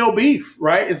would be no beef,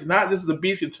 right? It's not, this is a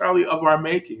beef entirely of our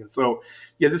making. And so,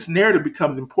 yeah, this narrative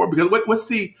becomes important because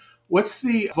what's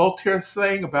the Voltaire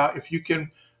saying about if you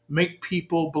can make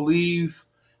people believe,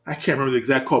 I can't remember the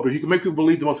exact quote, but if you can make people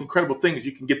believe the most incredible thing is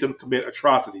you can get them to commit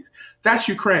atrocities. That's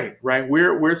Ukraine, right?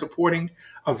 We're supporting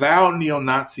avowed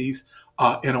neo-Nazis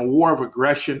in a war of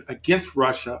aggression against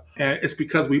Russia. And it's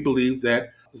because we believe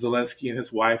that Zelensky and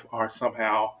his wife are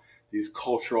somehow these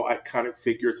cultural iconic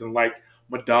figures. And like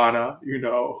Madonna,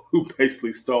 who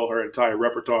basically stole her entire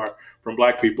repertoire from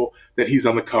Black people, that he's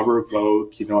on the cover of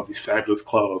Vogue, these fabulous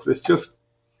clothes. It's just,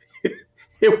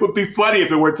 it would be funny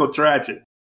if it weren't so tragic.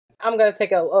 I'm going to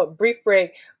take a brief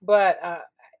break, but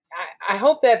I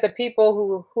hope that the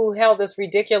people who held this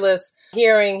ridiculous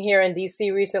hearing here in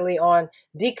D.C. recently on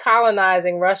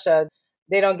decolonizing Russia,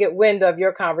 they don't get wind of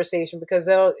your conversation because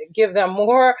they'll give them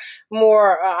more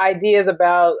ideas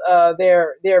about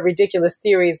their ridiculous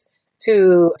theories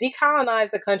to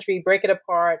decolonize the country, break it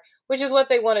apart, which is what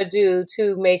they want to do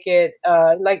to make it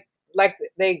like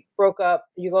they broke up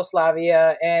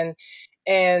Yugoslavia and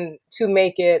to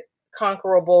make it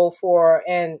conquerable for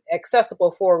and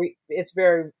accessible for its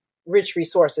very rich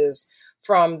resources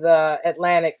from the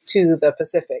Atlantic to the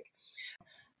Pacific.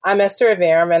 I'm Esther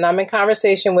Iverem, and I'm in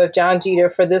conversation with John Jeter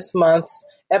for this month's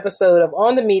episode of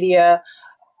On the Media,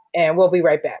 and we'll be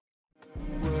right back.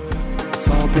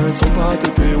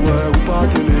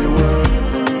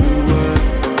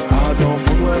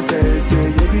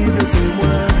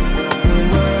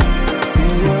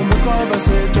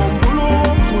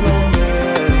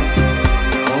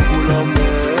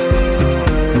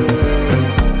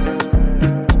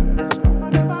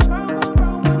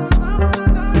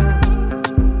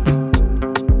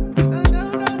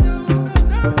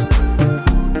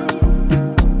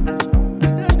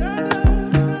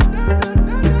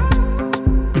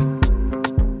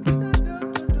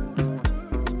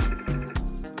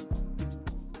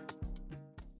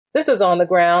 This is On the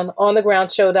Ground,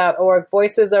 onthegroundshow.org,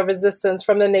 Voices of Resistance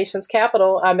from the nation's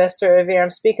capital. I'm Esther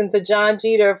Iverem, speaking to John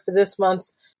Jeter for this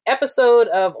month's episode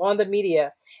of On the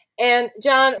Media. And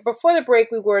John, before the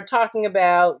break, we were talking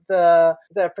about the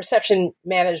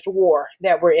perception-managed war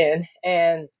that we're in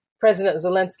and President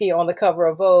Zelensky on the cover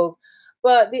of Vogue.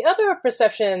 But the other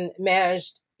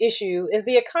perception-managed issue is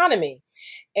the economy.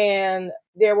 And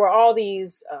there were all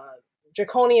these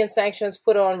draconian sanctions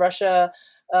put on Russia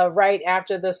right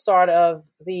after the start of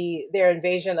their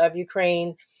invasion of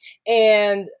Ukraine.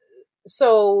 And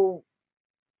so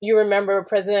you remember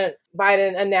President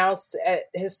Biden announced at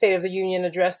his State of the Union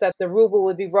address that the ruble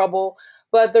would be rubble,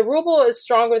 but the ruble is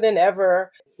stronger than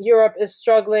ever. Europe is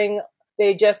struggling.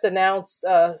 They just announced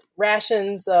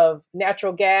rations of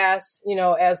natural gas,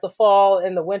 as the fall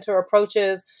and the winter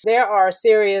approaches. There are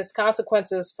serious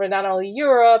consequences for not only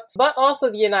Europe, but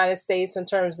also the United States in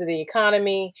terms of the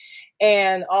economy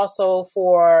and also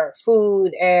for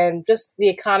food and just the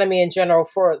economy in general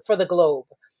for the globe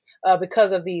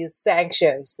because of these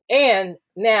sanctions. And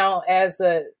now as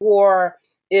the war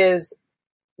is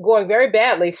going very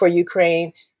badly for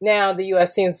Ukraine, now the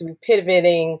U.S. seems to be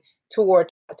pivoting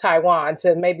toward Taiwan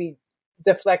to maybe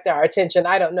deflect our attention.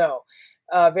 I don't know.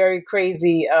 Very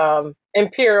crazy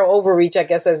imperial overreach, I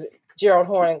guess, as Gerald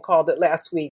Horne called it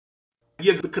last week.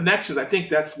 Yeah, the connections, I think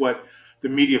that's what the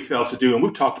media fails to do. And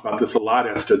we've talked about this a lot,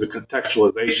 Esther, the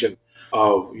contextualization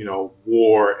of,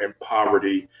 war and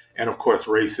poverty and, of course,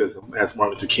 racism, as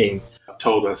Martin Luther King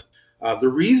told us. The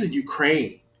reason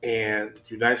Ukraine and the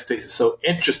United States is so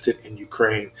interested in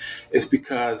Ukraine is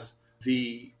because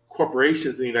the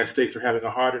corporations in the United States are having a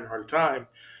harder and harder time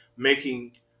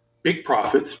making big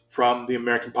profits from the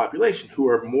American population, who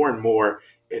are more and more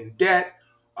in debt,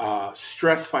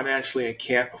 stressed financially, and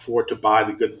can't afford to buy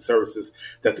the goods and services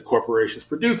that the corporations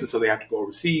produce. And so they have to go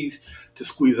overseas to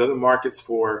squeeze other markets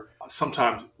for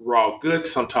sometimes raw goods,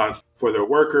 sometimes for their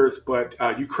workers. But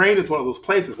Ukraine is one of those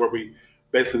places where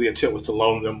basically the intent was to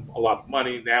loan them a lot of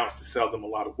money. Now it's to sell them a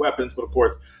lot of weapons. But of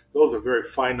course, those are very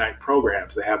finite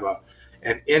programs. They have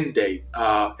an end date.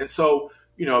 And so,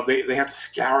 they have to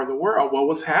scour the world. Well,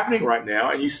 what's happening right now,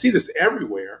 and you see this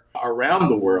everywhere around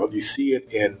the world. You see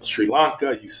it in Sri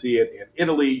Lanka. You see it in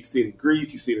Italy. You see it in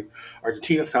Greece. You see it in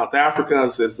Argentina. South Africa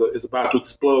is about to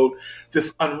explode.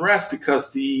 This unrest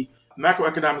because the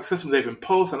macroeconomic system they've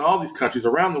imposed on all these countries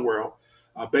around the world,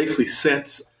 basically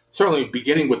since certainly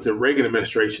beginning with the Reagan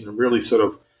administration and really sort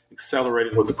of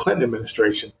accelerating with the Clinton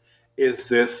administration, is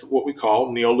this what we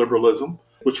call neoliberalism,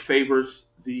 which favors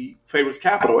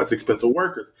capital at the expense of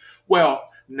workers. Well,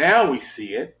 Now we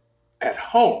see it at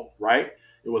home, right?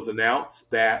 It was announced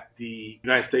that the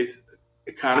United States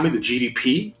economy, the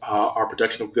GDP, our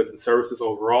production of goods and services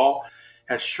overall,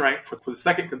 has shrank for the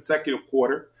second consecutive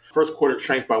quarter. First quarter, it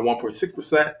shrank by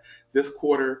 1.6%. This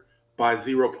quarter, by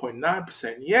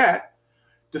 0.9%. Yet,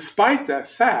 despite that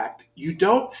fact, you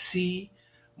don't see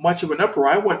much of an uproar.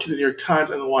 I went to the New York Times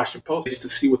and the Washington Post just to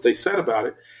see what they said about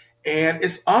it. And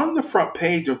it's on the front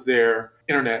page of their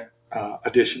internet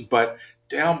edition. But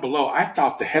down below, I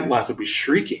thought the headlines would be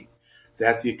shrieking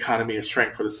that the economy has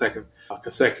shrank for the second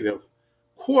consecutive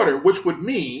quarter, which would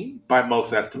mean, by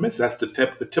most estimates, that's the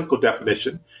typical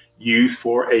definition used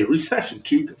for a recession,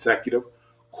 2 consecutive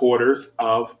quarters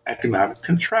of economic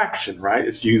contraction, right?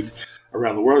 It's used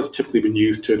around the world. It's typically been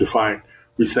used to define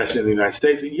recession in the United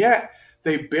States. And yet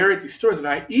they buried these stories. And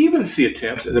I even see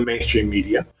attempts in the mainstream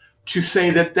media to say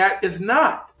that that is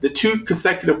not the 2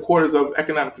 consecutive quarters of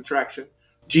economic contraction,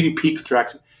 GDP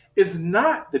contraction, is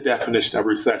not the definition of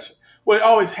recession. Well, it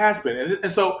always has been.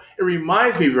 And so it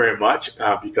reminds me very much,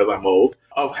 because I'm old,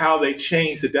 of how they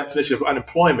changed the definition of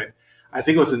unemployment. I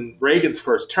think it was in Reagan's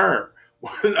first term,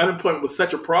 where unemployment was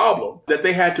such a problem that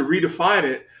they had to redefine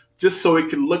it just so it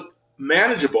could look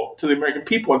manageable to the American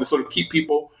people and to sort of keep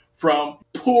people from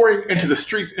pouring into the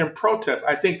streets in protest.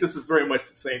 I think this is very much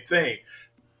the same thing.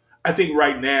 I think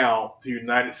right now, the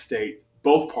United States,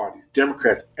 both parties,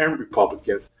 Democrats and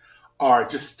Republicans, are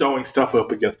just throwing stuff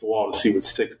up against the wall to see what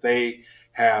sticks. They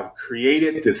have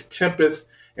created this tempest,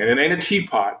 and it ain't a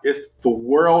teapot. It's the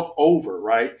world over,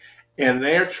 right? And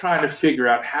they're trying to figure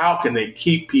out how can they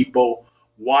keep people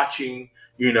watching,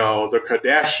 the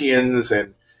Kardashians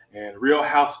and Real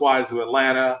Housewives of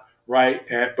Atlanta, right?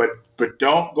 But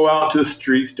don't go out to the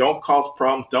streets, don't cause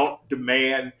problems, don't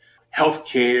demand health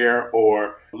care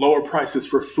or lower prices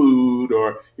for food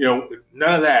or,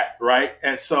 none of that, right?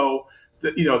 And so,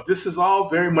 this is all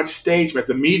very much staged, but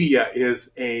the media is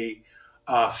a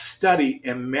study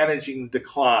in managing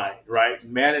decline, right?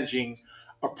 Managing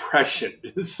oppression.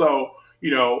 So,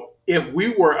 if we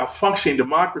were a functioning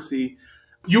democracy,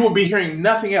 you would be hearing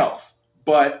nothing else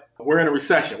but we're in a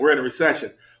recession. We're in a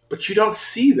recession. But you don't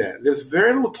see that. There's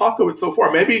very little talk of it so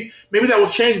far. Maybe that will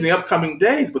change in the upcoming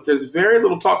days, but there's very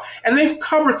little talk. And they've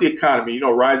covered the economy,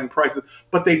 rising prices,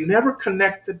 but they never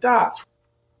connect the dots.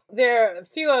 There are a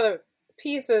few other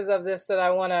pieces of this that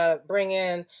I want to bring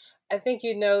in. I think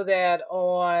you know that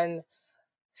on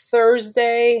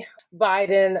Thursday,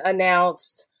 Biden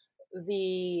announced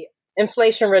the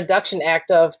Inflation Reduction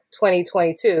Act of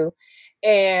 2022.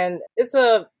 And it's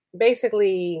a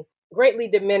basically greatly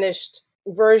diminished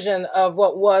version of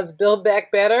what was Build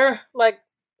Back Better, like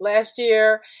last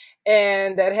year,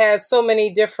 and that had so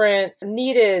many different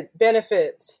needed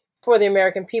benefits for the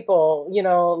American people,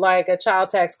 like a child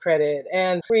tax credit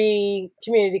and free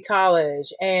community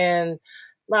college and,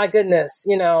 my goodness,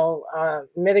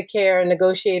 Medicare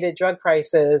negotiated drug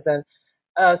prices and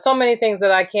so many things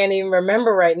that I can't even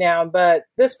remember right now. But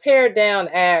this Pared Down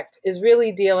Act is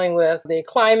really dealing with the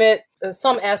climate,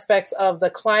 some aspects of the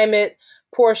climate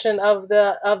portion of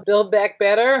Build Back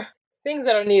Better, things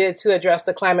that are needed to address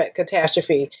the climate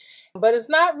catastrophe. But it's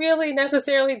not really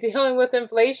necessarily dealing with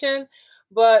inflation.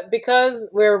 But because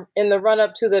we're in the run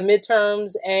up to the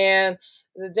midterms and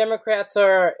the Democrats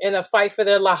are in a fight for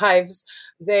their lives,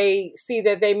 they see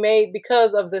that they may,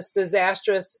 because of this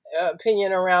disastrous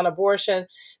opinion around abortion,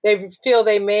 they feel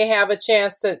they may have a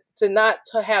chance to not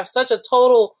to have such a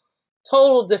total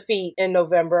defeat in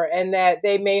November, and that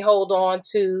they may hold on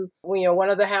to, one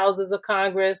of the houses of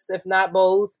Congress, if not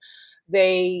both.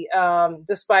 They,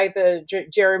 despite the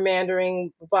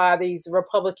gerrymandering by these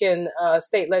Republican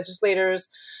state legislators.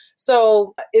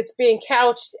 So it's being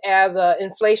couched as an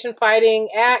inflation fighting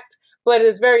act, but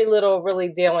it's very little really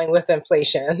dealing with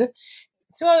inflation.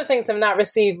 2 other things have not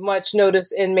received much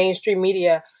notice in mainstream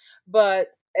media, but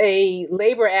a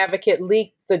labor advocate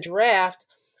leaked the draft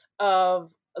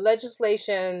of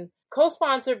legislation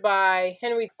co-sponsored by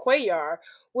Henry Cuellar,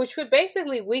 which would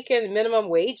basically weaken minimum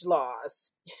wage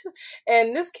laws.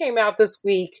 And this came out this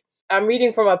week. I'm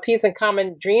reading from a piece in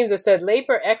Common Dreams that said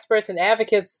labor experts and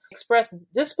advocates expressed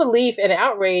disbelief and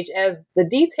outrage as the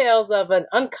details of an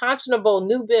unconscionable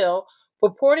new bill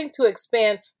purporting to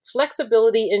expand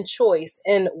flexibility and choice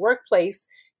in workplace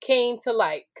came to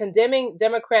light, condemning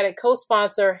Democratic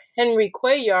co-sponsor Henry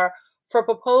Cuellar for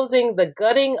proposing the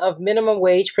gutting of minimum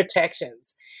wage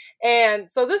protections. And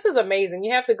so this is amazing.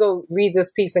 You have to go read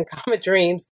this piece in Common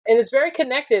Dreams. And it's very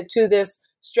connected to this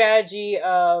strategy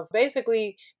of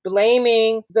basically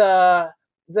blaming the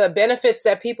benefits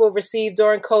that people received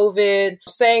during COVID,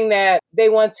 saying that they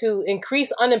want to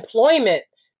increase unemployment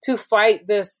to fight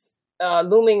this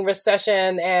looming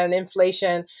recession and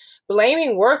inflation,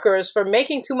 blaming workers for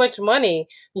making too much money,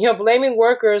 blaming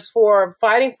workers for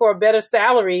fighting for better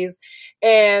salaries.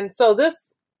 And so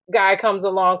this guy comes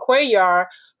along, Cuellar,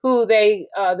 who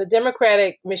the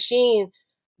Democratic machine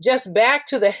just backed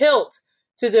to the hilt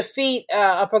to defeat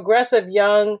a progressive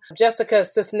young Jessica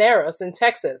Cisneros in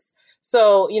Texas.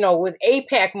 So, with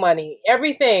AIPAC money,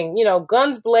 everything,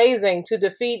 guns blazing to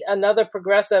defeat another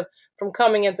progressive from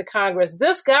coming into Congress.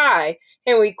 This guy,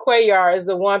 Henry Cuellar, is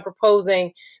the one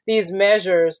proposing these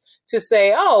measures to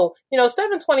say,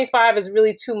 725 is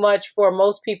really too much for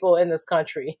most people in this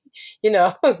country,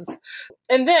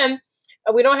 And then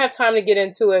we don't have time to get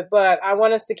into it, but I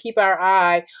want us to keep our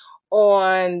eye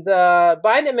on the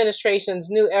Biden administration's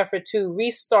new effort to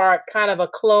restart kind of a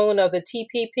clone of the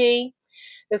TPP.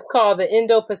 It's called the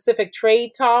Indo-Pacific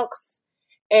Trade Talks.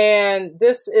 And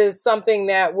this is something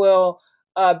that will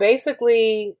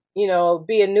basically,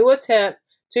 be a new attempt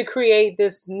to create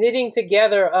this knitting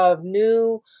together of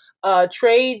new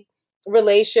trade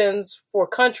relations for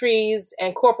countries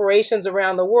and corporations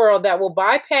around the world that will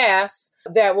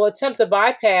attempt to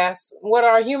bypass what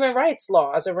are human rights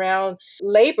laws around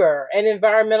labor and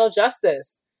environmental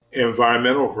justice.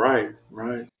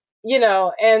 Right.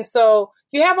 And so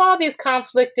you have all these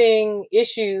conflicting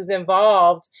issues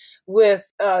involved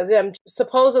with them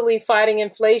supposedly fighting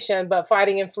inflation, but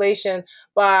fighting inflation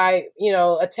by,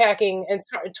 attacking and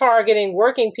targeting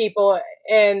working people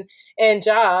and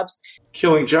jobs.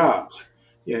 Killing jobs.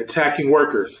 Yeah, attacking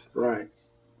workers. Right.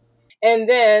 And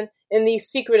then in these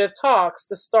secretive talks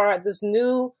to start this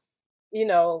new,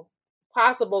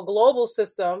 possible global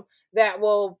system that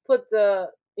will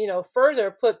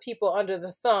further put people under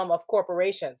the thumb of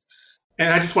corporations.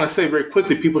 And I just want to say very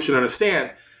quickly, people should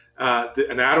understand,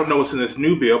 and I don't know what's in this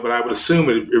new bill, but I would assume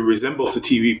it resembles the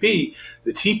TPP.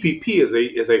 The TPP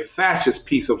is a fascist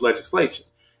piece of legislation,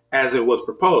 as it was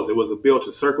proposed. It was a bill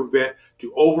to circumvent,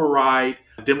 to override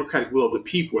the democratic will of the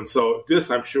people. And so this,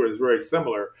 I'm sure, is very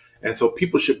similar. And so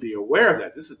people should be aware of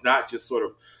that. This is not just sort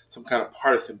of some kind of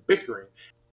partisan bickering.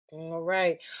 All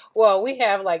right. Well, we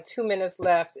have like 2 minutes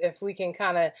left if we can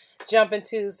kind of jump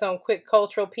into some quick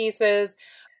cultural pieces.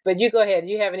 But you go ahead. Do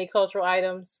you have any cultural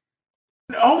items?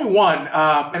 Only one.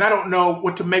 And I don't know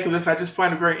what to make of this. I just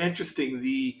find it very interesting.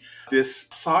 This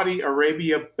Saudi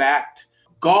Arabia-backed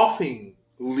golfing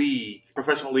league,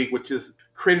 professional league, which is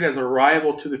created as a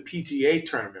rival to the PGA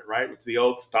tournament, right? It's the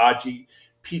old stodgy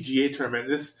PGA tournament.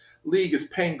 This league is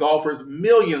paying golfers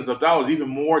millions of dollars, even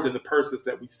more than the purses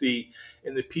that we see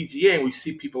in the PGA. And we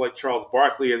see people like Charles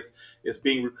Barkley is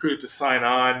being recruited to sign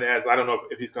on as, I don't know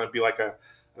if he's going to be like an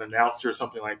announcer or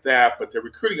something like that, but they're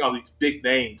recruiting all these big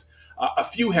names. A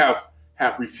few have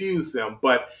refused them,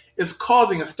 but it's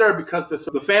causing a stir because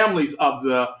the families of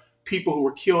the people who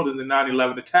were killed in the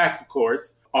 9/11 attacks, of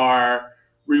course, are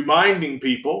reminding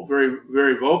people very,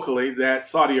 very vocally that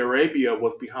Saudi Arabia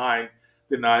was behind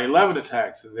the 9/11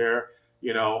 attacks. And they're,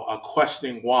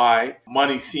 questioning why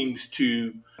money seems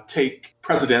to take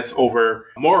precedence over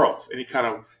morals, any kind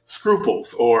of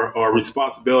scruples or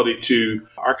responsibility to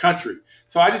our country.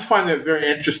 So I just find that very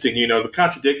interesting, the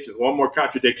contradiction, one more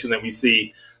contradiction that we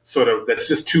see sort of that's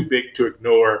just too big to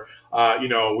ignore.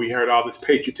 We heard all this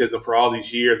patriotism for all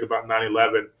these years about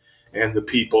 9/11 and the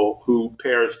people who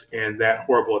perished in that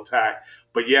horrible attack.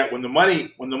 But yet when the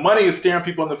money is staring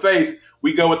people in the face,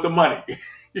 we go with the money.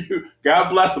 God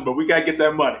bless them, but we got to get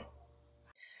that money.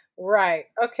 Right.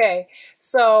 Okay.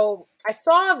 So I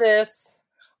saw this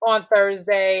on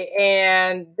Thursday,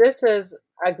 and this is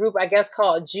a group, I guess,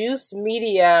 called Juice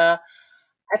Media,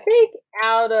 I think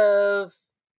out of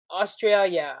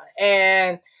Australia.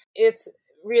 And it's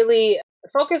really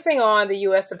focusing on the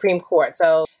U.S. Supreme Court.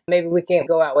 So maybe we can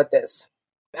go out with this.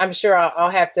 I'm sure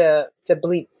I'll have to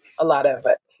bleep a lot of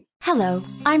it. Hello,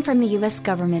 I'm from the U.S.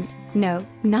 government. No,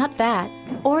 not that.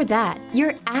 Or that.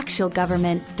 Your actual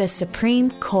government, the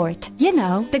Supreme Court. You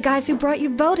know, the guys who brought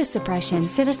you voter suppression,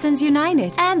 Citizens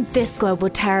United, and this global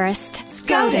terrorist,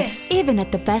 SCOTUS. Even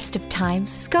at the best of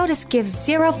times, SCOTUS gives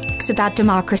zero fucks about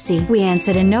democracy. We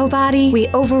answer to nobody, we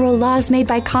overrule laws made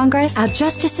by Congress, our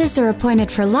justices are appointed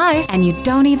for life, and you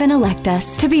don't even elect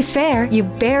us. To be fair, you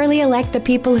barely elect the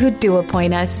people who do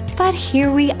appoint us. But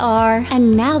here we are,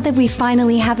 and now that we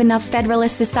finally have enough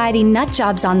Federalist Society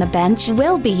nutjobs on the bench, bench,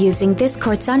 we'll be using this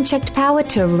court's unchecked power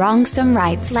to wrong some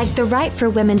rights, like the right for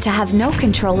women to have no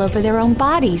control over their own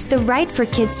bodies, the right for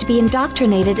kids to be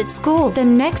indoctrinated at school, the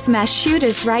next mass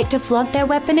shooter's right to flaunt their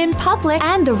weapon in public,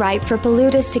 and the right for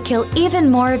polluters to kill even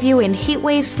more of you in heat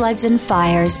waves, floods, and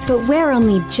fires. But we're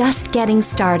only just getting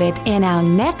started. In our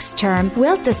next term,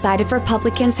 we'll decide if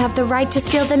Republicans have the right to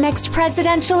steal the next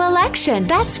presidential election.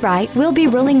 That's right, we'll be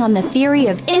ruling on the theory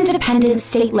of independent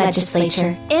state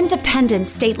legislature. Independent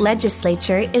state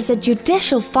legislature is a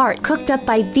judicial fart cooked up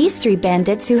by these three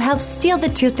bandits who helped steal the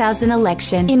 2000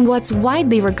 election in what's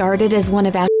widely regarded as one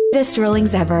of our shittest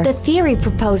rulings ever. The theory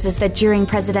proposes that during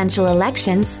presidential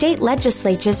elections, state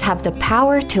legislatures have the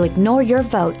power to ignore your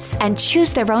votes and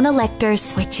choose their own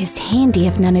electors, which is handy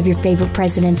if none of your favorite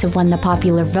presidents have won the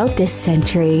popular vote this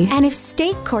century. And if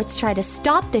state courts try to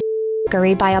stop this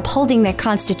by upholding their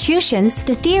constitutions,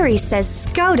 the theory says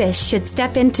SCOTUS should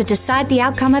step in to decide the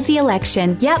outcome of the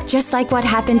election. Yep, just like what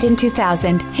happened in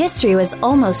 2000. History was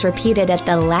almost repeated at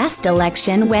the last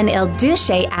election when Il Duce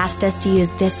asked us to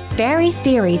use this very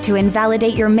theory to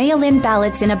invalidate your mail-in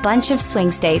ballots in a bunch of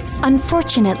swing states.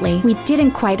 Unfortunately, we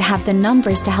didn't quite have the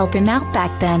numbers to help him out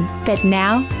back then. But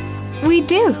now, we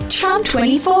do. Trump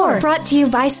 24. Brought to you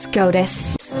by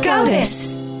SCOTUS.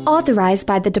 SCOTUS. Authorized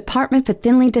by the Department for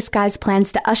Thinly Disguised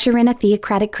Plans to Usher in a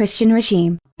Theocratic Christian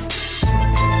Regime.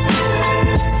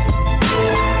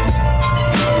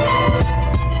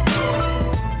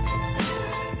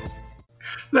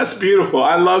 That's beautiful.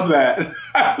 I love that.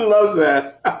 I love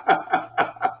that.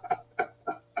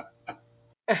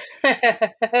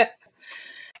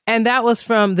 And that was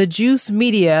from the Juice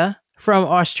Media from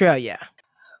Australia.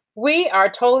 We are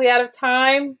totally out of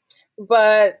time,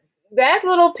 but that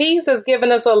little piece has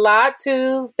given us a lot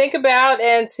to think about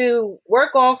and to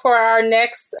work on for our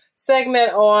next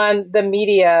segment on the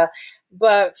media.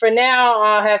 But for now,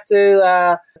 I'll have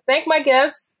to thank my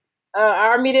guest,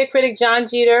 our media critic, John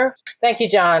Jeter. Thank you,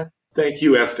 John. Thank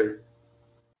you, Esther.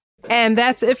 And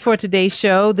that's it for today's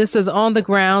show. This is On the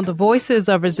Ground, Voices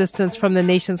of Resistance from the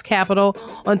Nation's Capital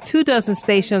on 24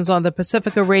 stations on the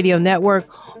Pacifica Radio Network,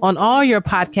 on all your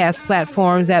podcast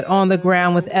platforms at On the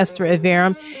Ground with Esther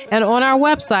Iverem, and on our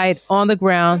website,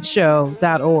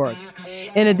 onthegroundshow.org.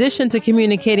 In addition to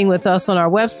communicating with us on our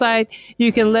website,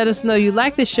 you can let us know you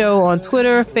like the show on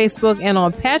Twitter, Facebook, and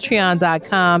on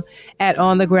patreon.com at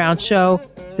On the Ground Show.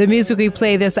 The music we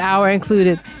play this hour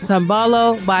included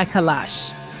Tambalo by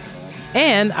Kalash.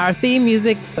 And our theme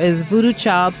music is Voodoo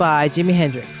Child by Jimi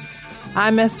Hendrix.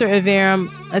 I'm Esther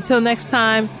Iverem. Until next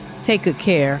time, take good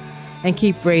care and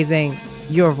keep raising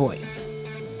your voice.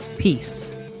 Peace.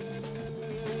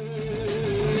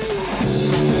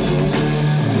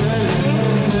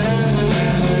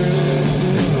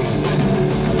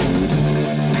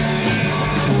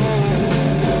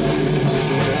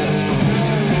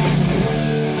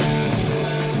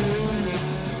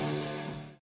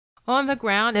 On the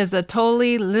Ground is a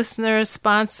totally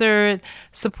listener-sponsored,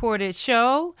 supported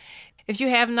show. If you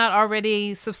have not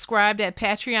already subscribed at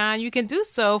Patreon, you can do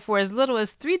so for as little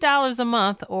as $3 a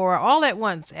month or all at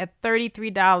once at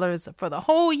 $33 for the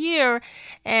whole year.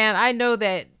 And I know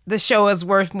that the show is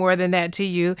worth more than that to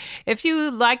you. If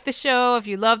you like the show, if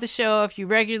you love the show, if you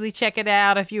regularly check it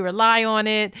out, if you rely on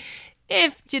it,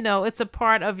 if, it's a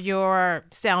part of your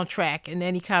soundtrack in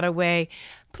any kind of way,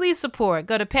 please support.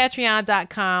 Go to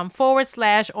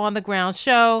patreon.com/On the Ground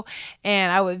Show.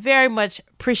 And I would very much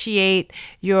appreciate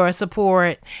your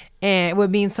support. And it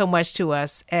would mean so much to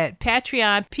us at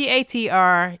Patreon,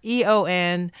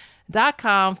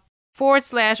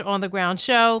 patreon.com/On the Ground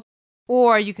Show.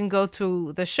 Or you can go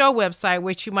to the show website,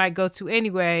 which you might go to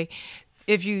anyway,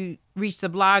 if you reach the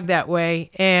blog that way,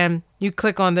 and you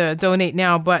click on the Donate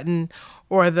Now button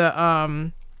or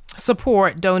the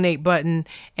support donate button,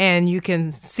 and you can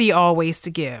see all ways to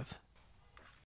give.